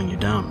was slowing you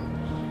down.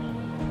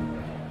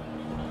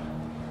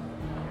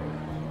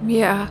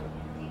 Yeah.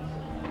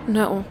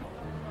 No.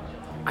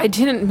 I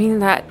didn't mean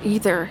that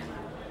either.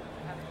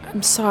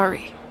 I'm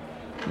sorry.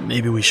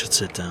 Maybe we should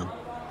sit down.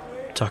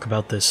 Talk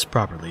about this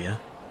properly, yeah?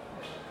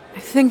 I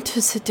think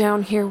to sit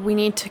down here, we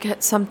need to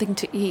get something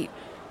to eat.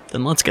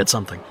 Then let's get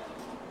something.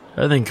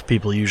 I think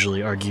people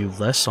usually argue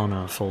less on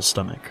a full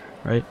stomach,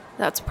 right?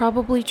 That's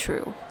probably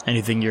true.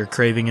 Anything you're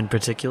craving in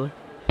particular?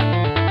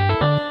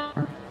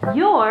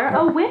 You're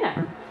a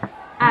winner!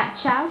 At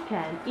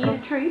Chow's10, eat a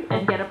treat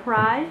and get a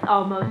prize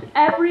almost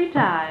every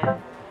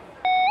time.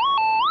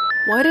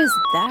 What is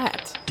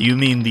that? Do you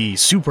mean the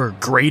super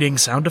grating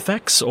sound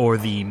effects or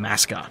the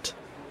mascot?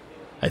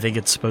 I think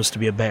it's supposed to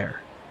be a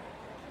bear.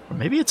 Or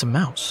maybe it's a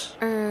mouse.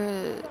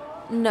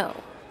 No.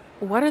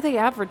 What are they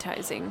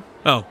advertising?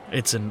 Oh,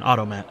 it's an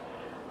automat.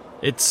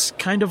 It's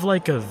kind of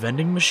like a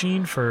vending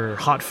machine for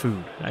hot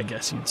food, I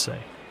guess you'd say.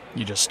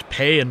 You just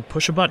pay and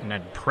push a button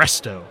and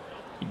presto,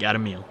 you got a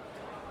meal.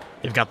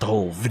 They've got the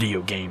whole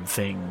video game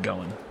thing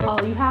going.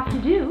 All you have to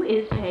do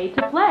is pay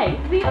to play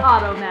the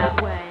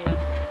Automat way.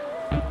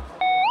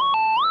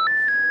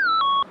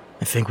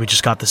 I think we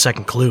just got the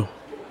second clue.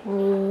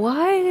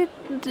 What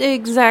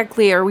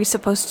exactly are we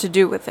supposed to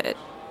do with it?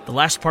 The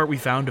last part we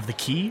found of the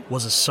key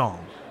was a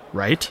song,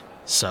 right?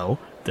 So,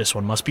 this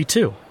one must be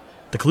too.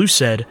 The clue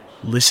said,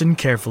 listen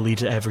carefully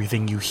to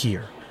everything you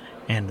hear.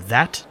 And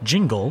that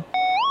jingle...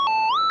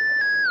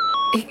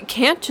 It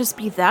can't just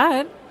be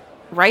that,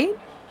 right?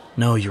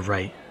 No, you're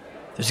right.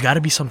 There's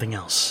gotta be something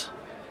else.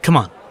 Come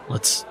on,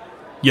 let's,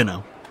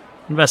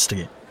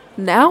 investigate.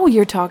 Now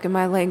you're talking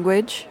my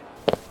language.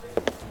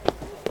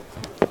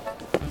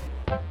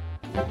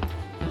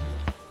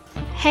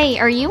 Hey,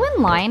 are you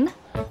in line?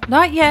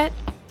 Not yet.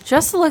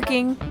 Just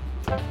looking.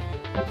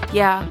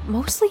 Yeah,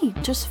 mostly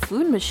just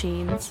food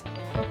machines.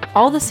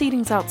 All the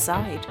seating's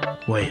outside.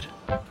 Wait.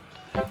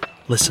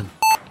 Listen.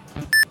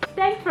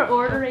 Thanks for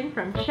ordering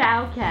from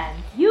Chow Ken.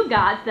 You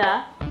got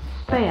the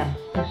Spam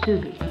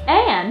Musubi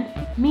and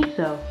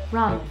Miso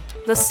Ramen.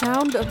 The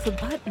sound of the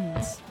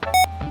buttons.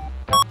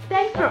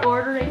 Thanks for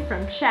ordering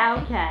from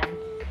Chow Ken.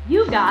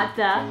 You got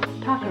the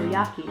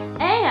Takoyaki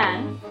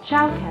and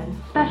Chow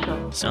Ken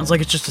Special. Sounds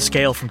like it's just a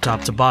scale from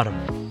top to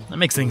bottom. That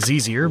makes things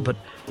easier, but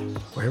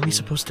where are we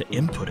supposed to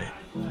input it?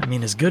 I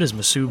mean, as good as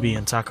Musubi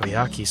and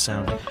Takoyaki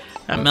sound,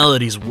 that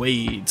melody's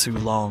way too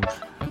long.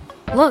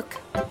 Look,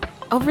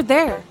 over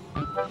there.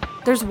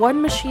 There's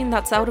one machine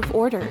that's out of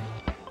order.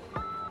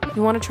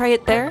 You want to try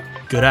it there?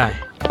 Good eye.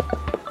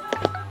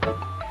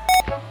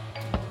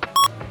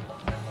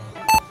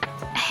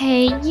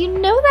 Hey, you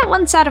know that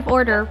one's out of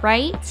order,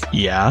 right?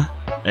 Yeah,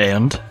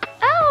 and?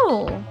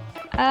 Oh,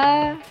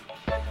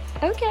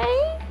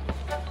 okay.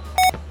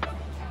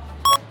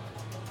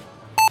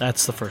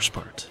 That's the first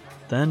part.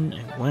 Then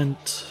it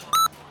went...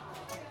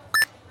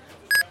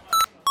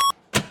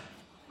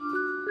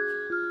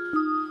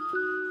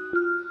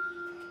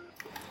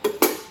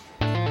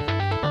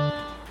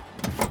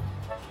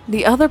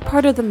 The other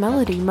part of the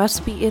melody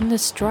must be in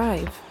this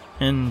drive.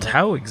 And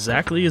how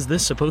exactly is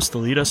this supposed to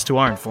lead us to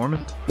our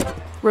informant?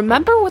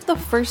 Remember what the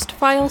first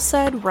file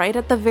said right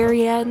at the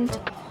very end?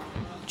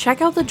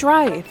 Check out the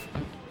drive.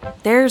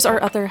 There's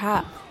our other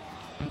half.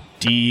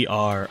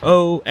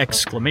 DRO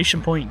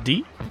exclamation point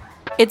D?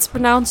 It's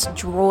pronounced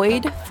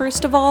droid,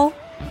 first of all.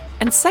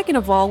 And second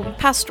of all, we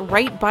passed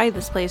right by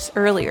this place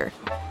earlier.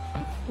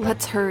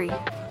 Let's hurry.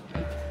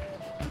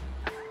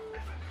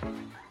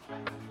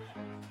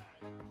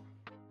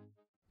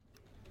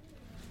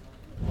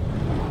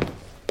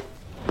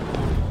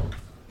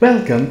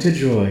 Welcome to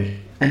Droid,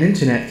 an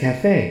internet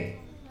cafe.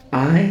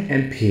 I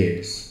am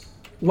Piers.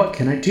 What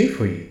can I do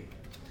for you?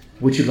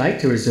 Would you like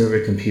to reserve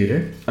a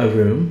computer, a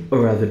room,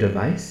 or other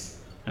device?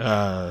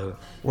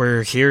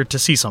 We're here to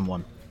see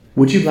someone.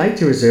 Would you like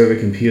to reserve a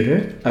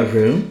computer, a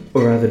room,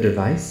 or other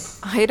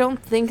device? I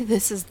don't think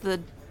this is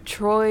the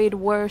droid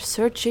we're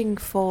searching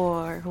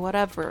for,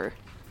 whatever.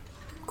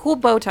 Cool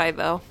bow tie,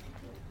 though.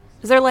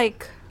 Is there,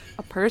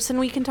 a person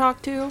we can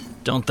talk to?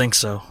 Don't think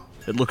so.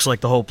 It looks like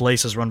the whole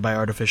place is run by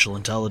artificial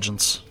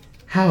intelligence.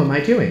 How am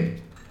I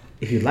doing?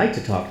 If you'd like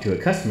to talk to a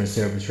customer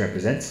service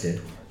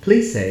representative,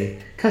 please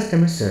say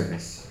customer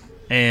service.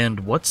 And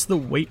what's the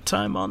wait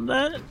time on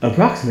that?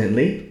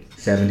 Approximately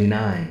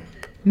 79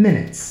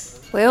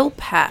 minutes. We'll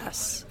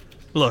pass.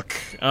 Look,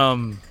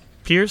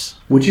 Piers?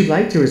 Would you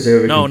like to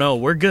reserve a... No,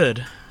 we're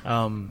good.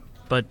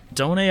 But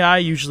don't AI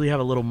usually have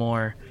a little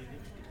more,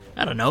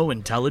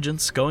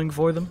 intelligence going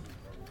for them?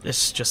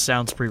 This just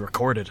sounds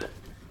pre-recorded.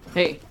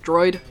 Hey,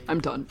 droid,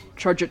 I'm done.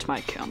 Charge it to my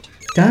account.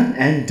 Done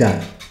and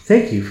done.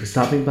 Thank you for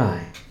stopping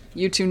by.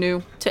 You two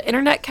new? To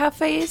internet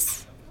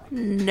cafes?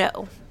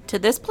 No. To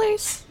this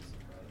place?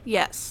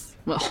 Yes.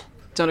 Well,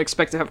 don't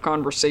expect to have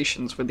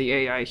conversations with the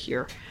AI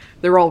here.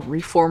 They're all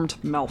reformed,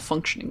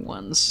 malfunctioning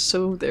ones,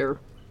 so they're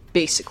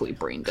basically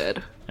brain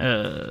dead.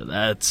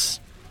 That's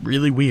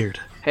really weird.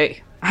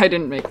 Hey, I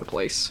didn't make the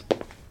place.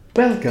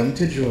 Welcome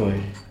to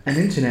Droid, an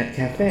internet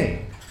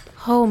cafe.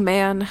 Oh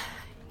man.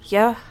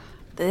 Yeah.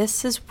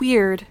 This is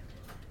weird.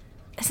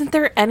 Isn't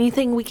there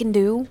anything we can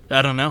do?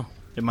 I don't know.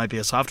 It might be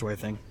a software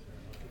thing.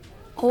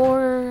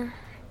 Or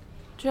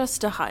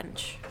just a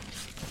hunch.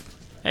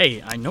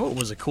 Hey, I know it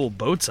was a cool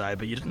bow tie,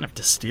 but you didn't have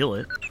to steal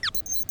it.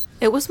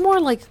 It was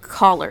more like a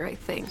collar, I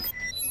think.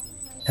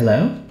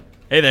 Hello?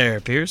 Hey there,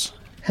 Piers.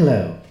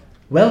 Hello.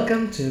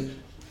 Welcome to...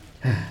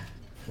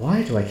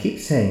 Why do I keep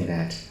saying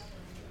that?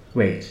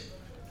 Wait.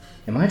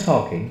 Am I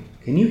talking?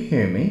 Can you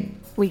hear me?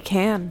 We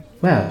can.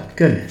 Well,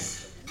 goodness.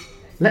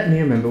 Let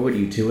me remember what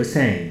you two were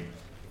saying.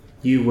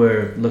 You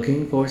were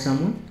looking for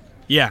someone?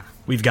 Yeah,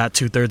 we've got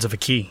 2/3 of a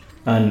key.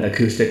 An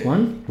acoustic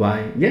one?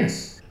 Why,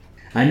 yes.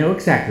 I know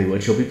exactly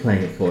what you'll be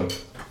playing it for.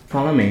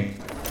 Follow me.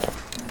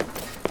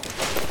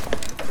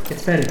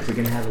 It's better if we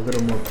can have a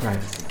little more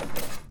privacy.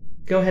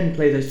 Go ahead and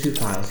play those 2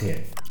 files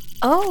here.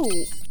 Oh,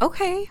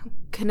 okay.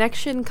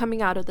 Connection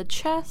coming out of the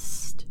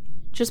chest.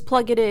 Just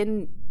plug it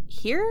in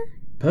here?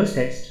 Post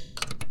haste.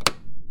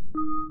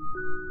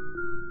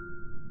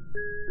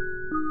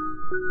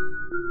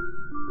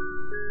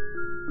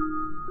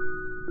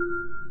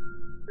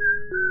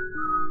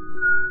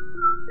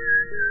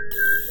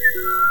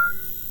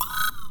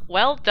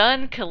 Well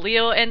done,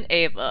 Khalil and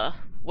Ava.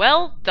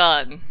 Well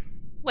done.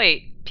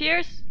 Wait,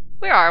 Pierce?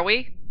 Where are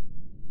we?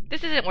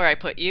 This isn't where I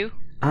put you.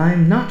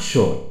 I'm not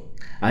sure.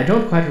 I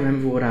don't quite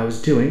remember what I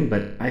was doing,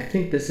 but I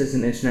think this is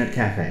an internet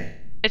cafe.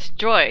 It's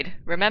Droid,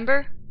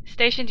 remember?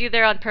 Stationed you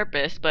there on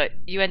purpose, but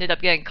you ended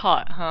up getting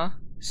caught, huh?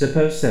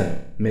 Suppose so,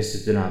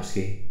 Mr.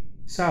 Donovsky.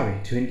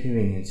 Sorry to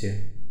inconvenience you.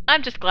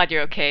 I'm just glad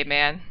you're okay,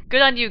 man.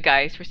 Good on you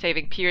guys for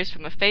saving Pierce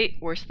from a fate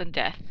worse than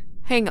death.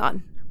 Hang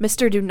on.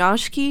 Mr.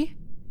 Dunashki?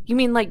 You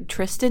mean like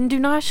Tristan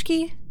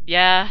Dunashki?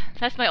 Yeah,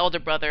 that's my older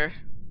brother.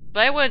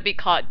 But I wouldn't be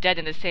caught dead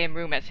in the same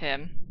room as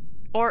him.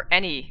 Or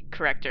any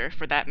corrector,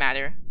 for that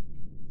matter.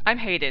 I'm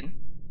Hayden,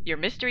 your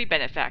mystery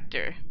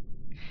benefactor.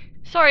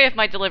 Sorry if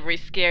my delivery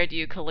scared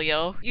you,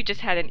 Khalil. You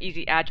just had an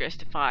easy address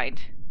to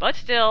find. But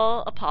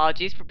still,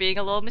 apologies for being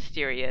a little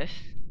mysterious.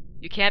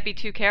 You can't be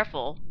too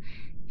careful.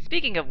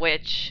 Speaking of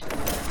which...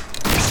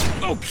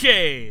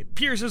 Okay,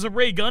 Pierce has a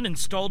ray gun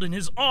installed in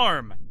his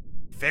arm.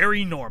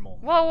 Very normal.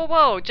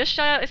 Whoa, just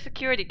shut out a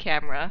security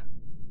camera.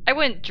 I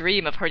wouldn't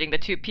dream of hurting the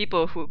two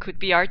people who could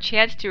be our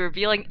chance to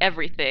revealing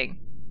everything.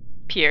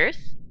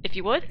 Pierce, if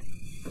you would.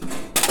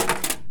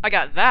 I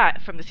got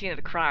that from the scene of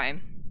the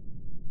crime.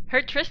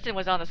 Heard Tristan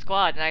was on the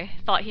squad, and I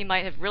thought he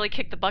might have really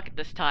kicked the bucket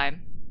this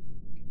time.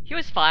 He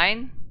was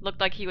fine. Looked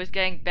like he was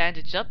getting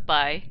bandaged up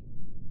by...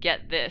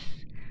 get this.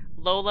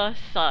 Lola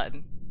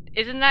Sun.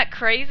 Isn't that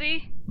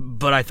crazy?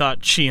 But I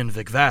thought she and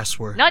Vic Vass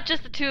were... Not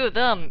just the two of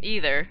them,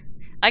 either.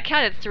 I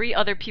counted 3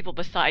 other people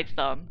besides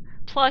them,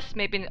 plus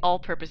maybe an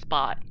all-purpose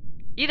bot.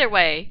 Either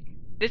way,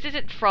 this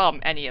isn't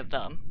from any of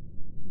them.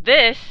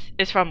 This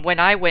is from when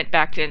I went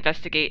back to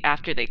investigate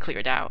after they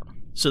cleared out.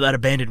 So that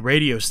abandoned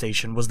radio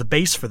station was the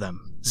base for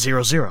them.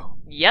 00.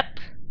 Yep.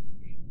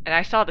 And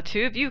I saw the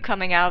two of you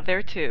coming out of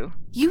there too.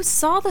 You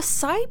saw the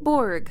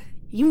cyborg.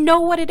 You know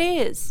what it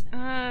is.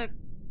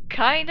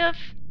 Kind of.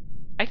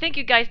 I think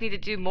you guys need to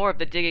do more of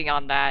the digging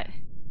on that.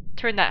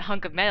 Turn that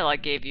hunk of metal I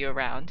gave you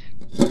around.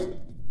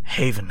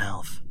 Haven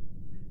Health.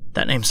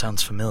 That name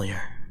sounds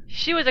familiar.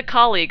 She was a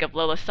colleague of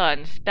Lola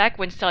Sun's back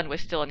when Sun was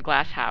still in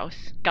Glass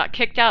House. Got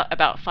kicked out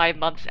about 5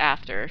 months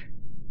after.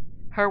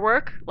 Her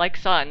work, like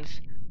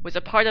Sun's, was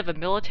a part of a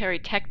military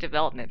tech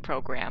development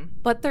program.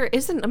 But there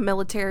isn't a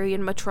military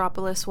in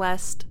Metropolis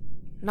West.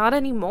 Not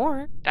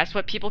anymore. That's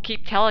what people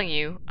keep telling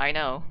you, I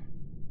know.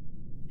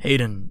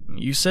 Hayden,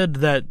 you said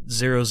that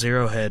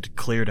 00 had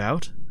cleared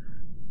out?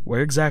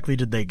 Where exactly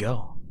did they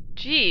go?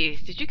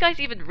 Geez, did you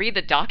guys even read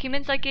the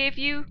documents I gave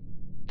you?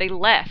 They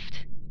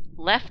left.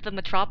 Left the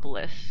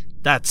Metropolis.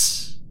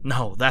 That's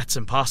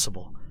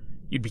impossible.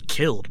 You'd be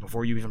killed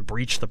before you even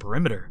breached the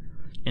perimeter.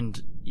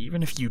 And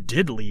even if you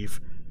did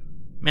leave...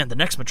 Man, the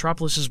next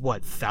Metropolis is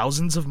what,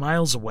 thousands of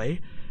miles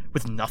away?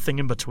 With nothing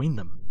in between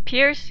them.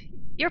 Pierce,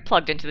 you're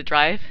plugged into the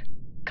drive.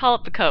 Call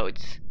up the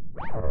codes.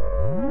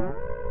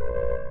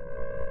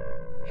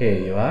 Here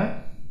you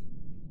are.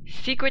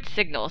 Secret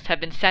signals have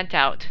been sent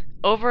out,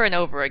 over and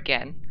over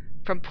again,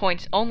 from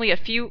points only a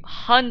few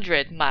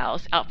 100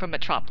 miles out from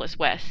Metropolis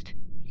West.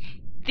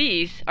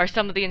 These are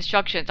some of the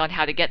instructions on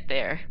how to get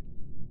there.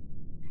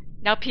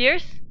 Now,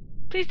 Pierce,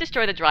 please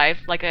destroy the drive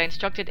like I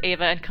instructed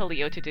Ava and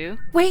Khalil to do.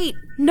 Wait,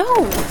 no!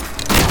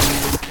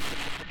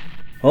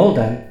 Hold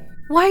on.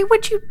 Why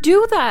would you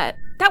do that?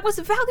 That was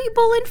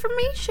valuable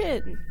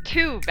information.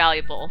 Too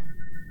valuable.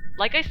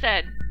 Like I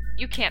said,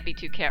 you can't be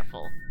too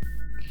careful.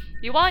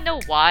 You wanna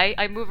know why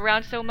I move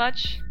around so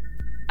much?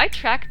 I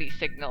track these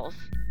signals,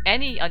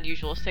 any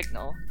unusual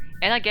signal,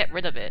 and I get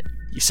rid of it.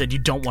 You said you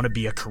don't want to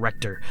be a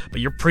corrector,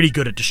 but you're pretty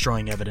good at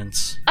destroying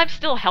evidence. I'm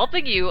still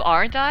helping you,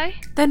 aren't I?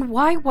 Then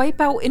why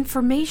wipe out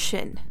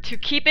information? To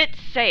keep it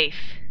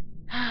safe.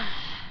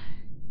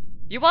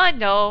 You wanna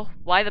know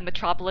why the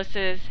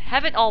Metropolises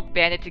haven't all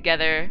banded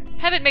together,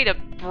 haven't made a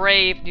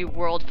brave new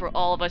world for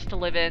all of us to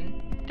live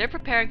in? They're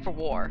preparing for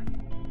war.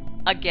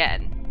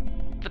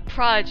 Again. The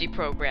Prodigy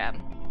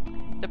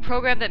program. The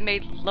program that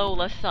made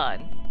Lola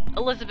Sun,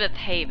 Elizabeth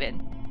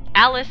Haven,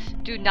 Alice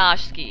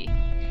Dunashki,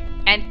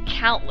 and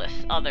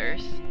countless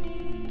others.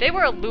 They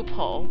were a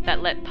loophole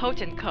that let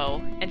Potent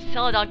Co. and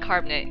Celadon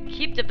Carbonate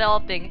keep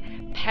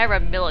developing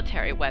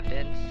paramilitary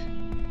weapons.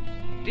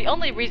 The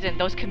only reason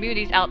those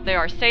communities out there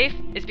are safe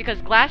is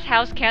because Glass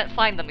House can't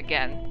find them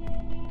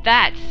again.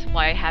 That's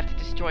why I have to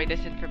destroy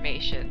this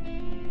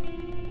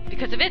information.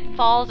 Because if it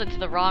falls into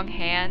the wrong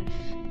hands...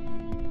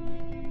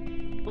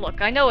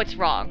 Look, I know it's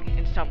wrong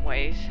in some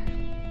ways.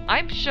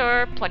 I'm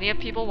sure plenty of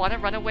people want to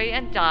run away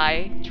and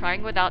die,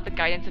 trying without the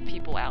guidance of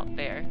people out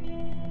there.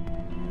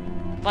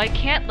 But I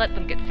can't let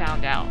them get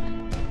found out.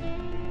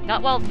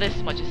 Not while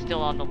this much is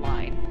still on the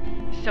line.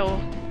 So,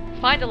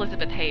 find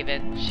Elizabeth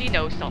Haven. She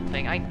knows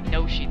something. I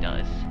know she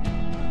does.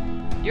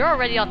 You're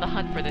already on the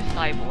hunt for this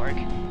cyborg.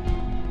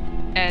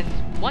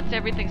 And once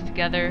everything's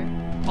together,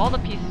 all the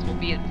pieces will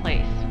be in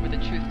place for the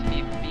truth to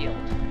be revealed.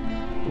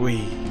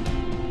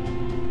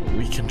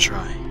 We can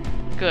try.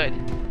 Good.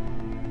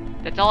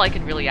 That's all I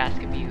can really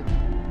ask of you.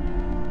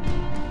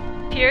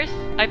 Pierce,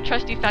 I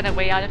trust you found a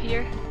way out of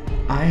here?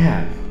 I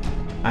have.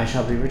 I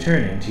shall be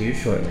returning to you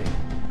shortly.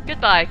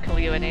 Goodbye,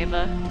 Khalil and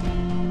Ava.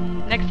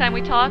 Next time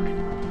we talk,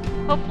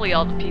 hopefully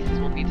all the pieces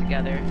will be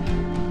together.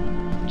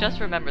 Just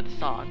remember the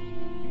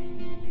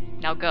song.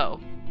 Now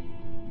go.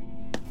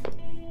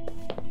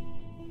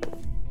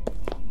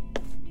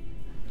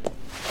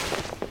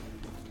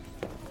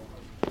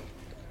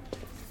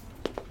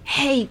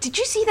 Hey, did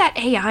you see that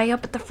AI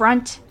up at the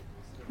front?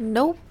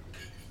 Nope.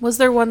 Was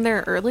there one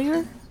there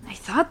earlier? I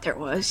thought there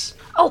was.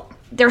 Oh,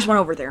 there's one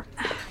over there.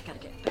 I gotta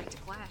get back to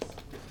class.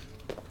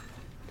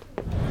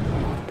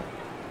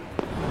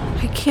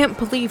 I can't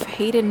believe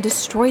Hayden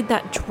destroyed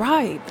that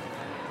drive.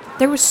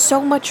 There was so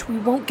much we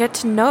won't get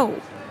to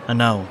know. I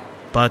know,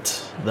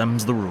 but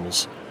them's the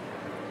rules.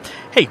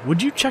 Hey,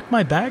 would you check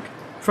my bag?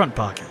 Front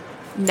pocket.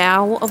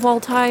 Now, of all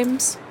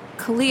times?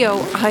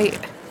 Khalil,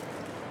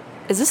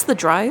 Is this the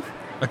drive?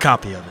 A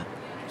copy of it.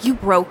 You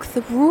broke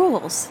the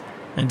rules.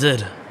 I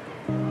did.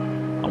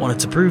 I wanted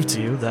to prove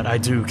to you that I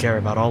do care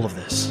about all of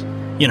this.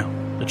 You know,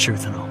 the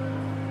truth and all.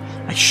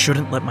 I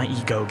shouldn't let my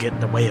ego get in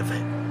the way of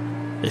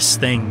it. This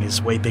thing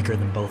is way bigger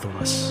than both of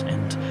us,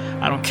 and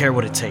I don't care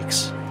what it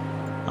takes.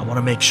 I want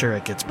to make sure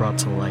it gets brought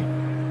to light.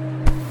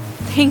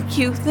 Thank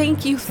you.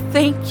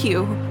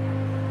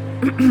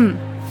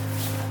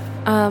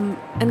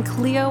 And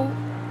Cleo,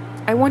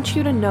 I want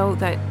you to know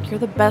that you're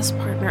the best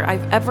partner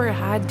I've ever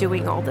had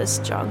doing all this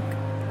junk.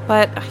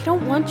 But I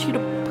don't want you to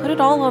put it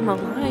all on the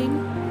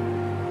line.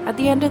 At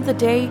the end of the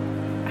day,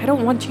 I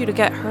don't want you to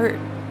get hurt.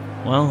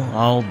 Well,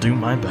 I'll do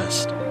my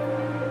best.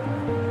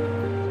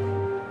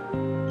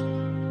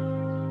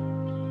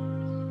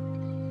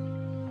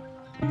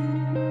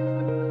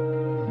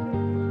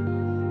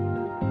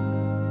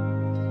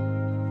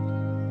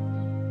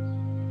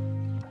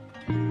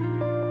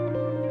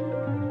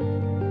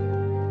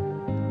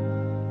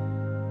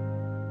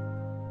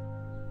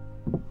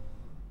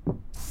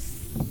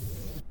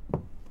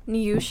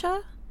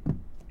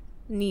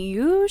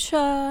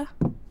 Nyusha?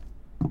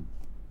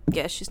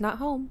 Guess she's not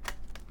home.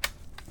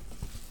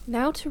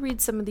 Now to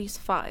read some of these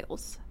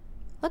files.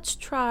 Let's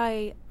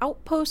try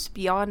Outpost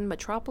Beyond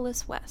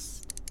Metropolis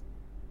West.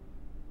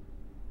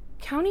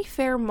 County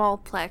Fair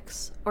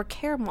Mallplex, or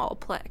Care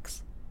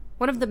Mallplex,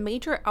 one of the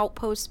major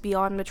outposts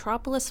beyond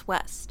Metropolis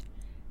West,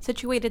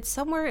 situated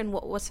somewhere in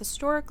what was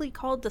historically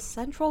called the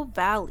Central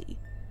Valley.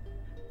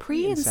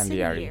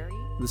 Pre-incendiary.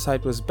 The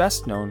site was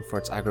best known for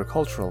its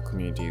agricultural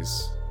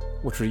communities,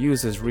 which were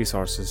used as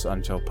resources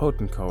until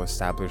Potent Co.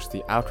 established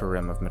the outer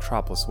rim of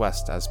Metropolis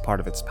West as part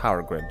of its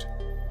power grid,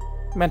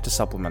 meant to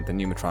supplement the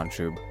Numitron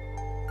tube.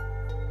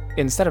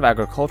 Instead of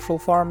agricultural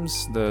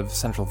farms, the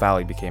Central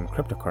Valley became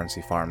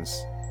cryptocurrency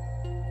farms.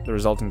 The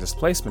resulting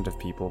displacement of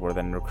people were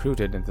then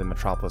recruited into the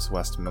Metropolis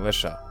West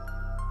militia,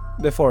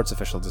 before its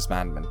official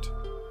disbandment.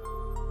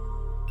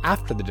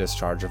 After the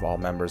discharge of all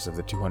members of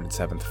the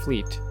 207th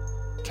Fleet,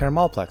 Care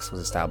Mallplex was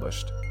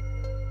established.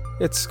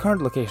 Its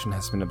current location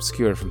has been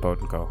obscured from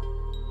Potent Co.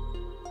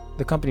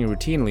 The company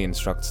routinely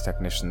instructs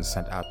technicians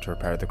sent out to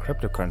repair the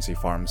cryptocurrency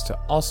farms to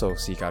also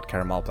seek out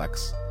Care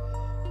Mallplex,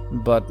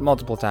 but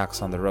multiple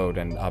attacks on the road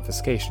and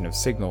obfuscation of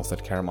signals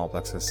that Care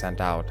Mallplex has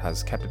sent out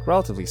has kept it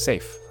relatively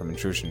safe from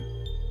intrusion.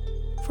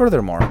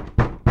 Furthermore...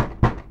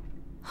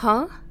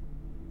 Huh?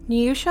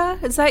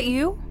 Nyusha, is that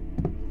you?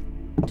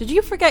 Did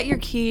you forget your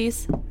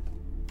keys?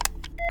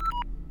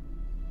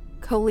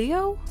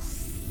 Khalil?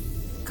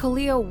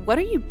 Khalil, what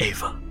are you...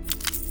 Ava.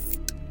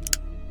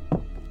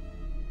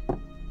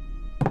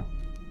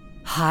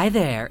 Hi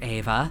there,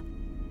 Ava.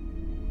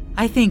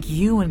 I think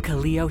you and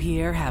Khalil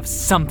here have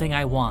something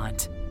I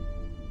want.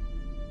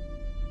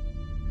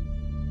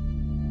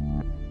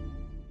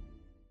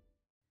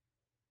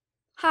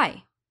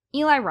 Hi,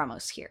 Eli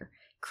Ramos here,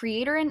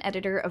 creator and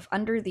editor of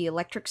Under the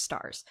Electric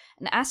Stars,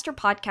 an Aster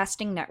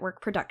Podcasting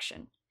Network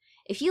production.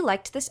 If you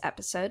liked this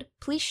episode,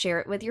 please share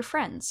it with your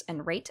friends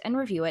and rate and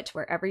review it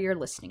wherever you're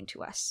listening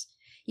to us.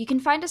 You can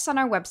find us on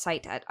our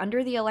website at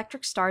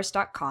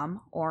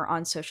undertheelectricstars.com or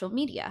on social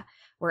media.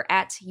 We're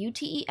at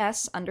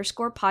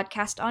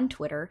UTES_podcast on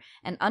Twitter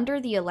and Under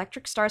the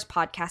Electric Stars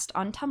Podcast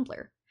on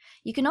Tumblr.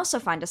 You can also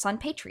find us on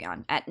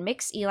Patreon at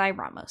Mix Eli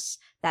Ramos.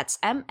 That's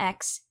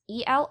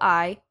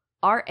MXELIRAMOS.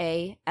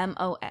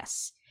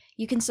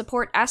 You can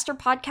support Aster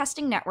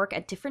Podcasting Network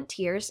at different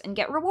tiers and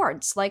get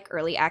rewards like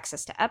early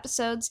access to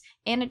episodes,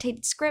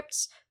 annotated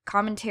scripts,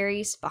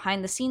 commentaries,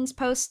 behind-the-scenes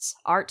posts,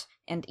 art,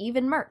 and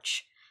even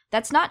merch.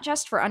 That's not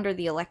just for Under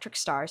the Electric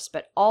Stars,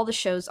 but all the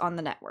shows on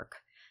the network.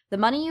 The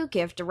money you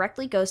give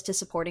directly goes to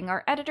supporting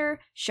our editor,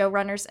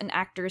 showrunners, and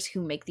actors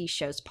who make these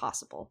shows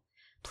possible.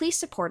 Please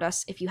support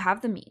us if you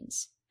have the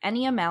means.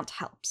 Any amount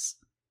helps.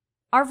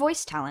 Our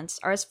voice talents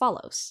are as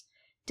follows: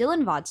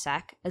 Dylan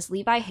Vodsak as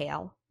Levi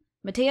Hale,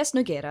 Mateus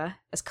Nogueira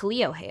as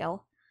Khalil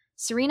Hale,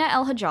 Serena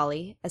El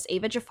Hajali as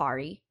Ava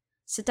Jafari,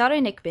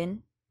 Sitare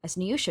Nikbin as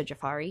Nyusha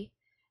Jafari,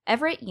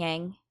 Everett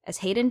Yang as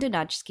Hayden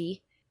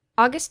Dunajski,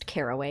 August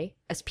Caraway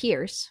as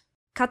Pierce,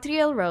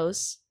 Catriel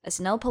Rose as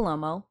Nell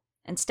Palomo,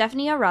 and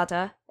Stephanie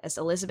Arata as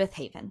Elizabeth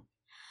Haven.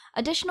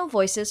 Additional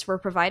voices were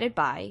provided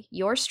by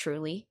yours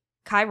truly,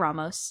 Kai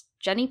Ramos,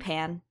 Jenny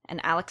Pan,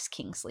 and Alex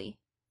Kingsley.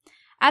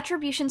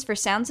 Attributions for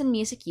sounds and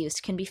music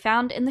used can be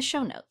found in the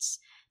show notes.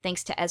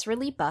 Thanks to Ezra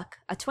Lee Buck,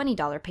 a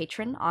 $20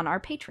 patron on our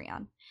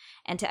Patreon.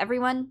 And to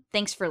everyone,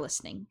 thanks for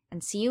listening,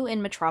 and see you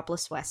in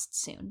Metropolis West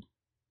soon.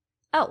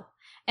 Oh,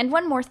 and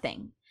one more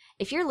thing.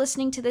 If you're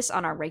listening to this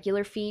on our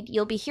regular feed,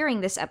 you'll be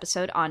hearing this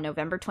episode on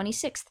November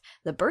 26th,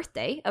 the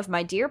birthday of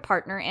my dear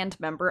partner and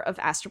member of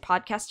Aster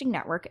Podcasting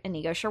Network,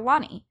 Inigo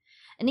Sherwani.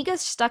 Inigo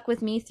stuck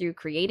with me through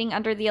creating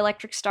Under the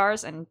Electric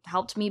Stars and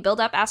helped me build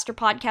up Aster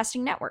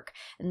Podcasting Network,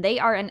 and they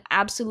are an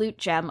absolute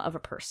gem of a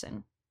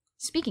person.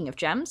 Speaking of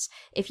gems,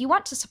 if you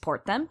want to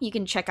support them, you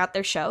can check out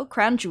their show,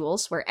 Crown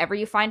Jewels, wherever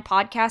you find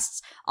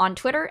podcasts, on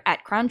Twitter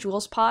at Crown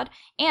Jewels Pod,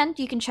 and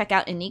you can check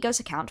out Inigo's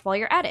account while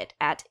you're at it,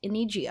 at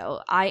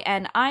Inigio,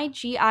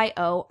 INIGIO_.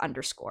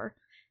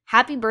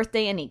 Happy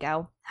birthday,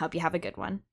 Inigo. Hope you have a good one.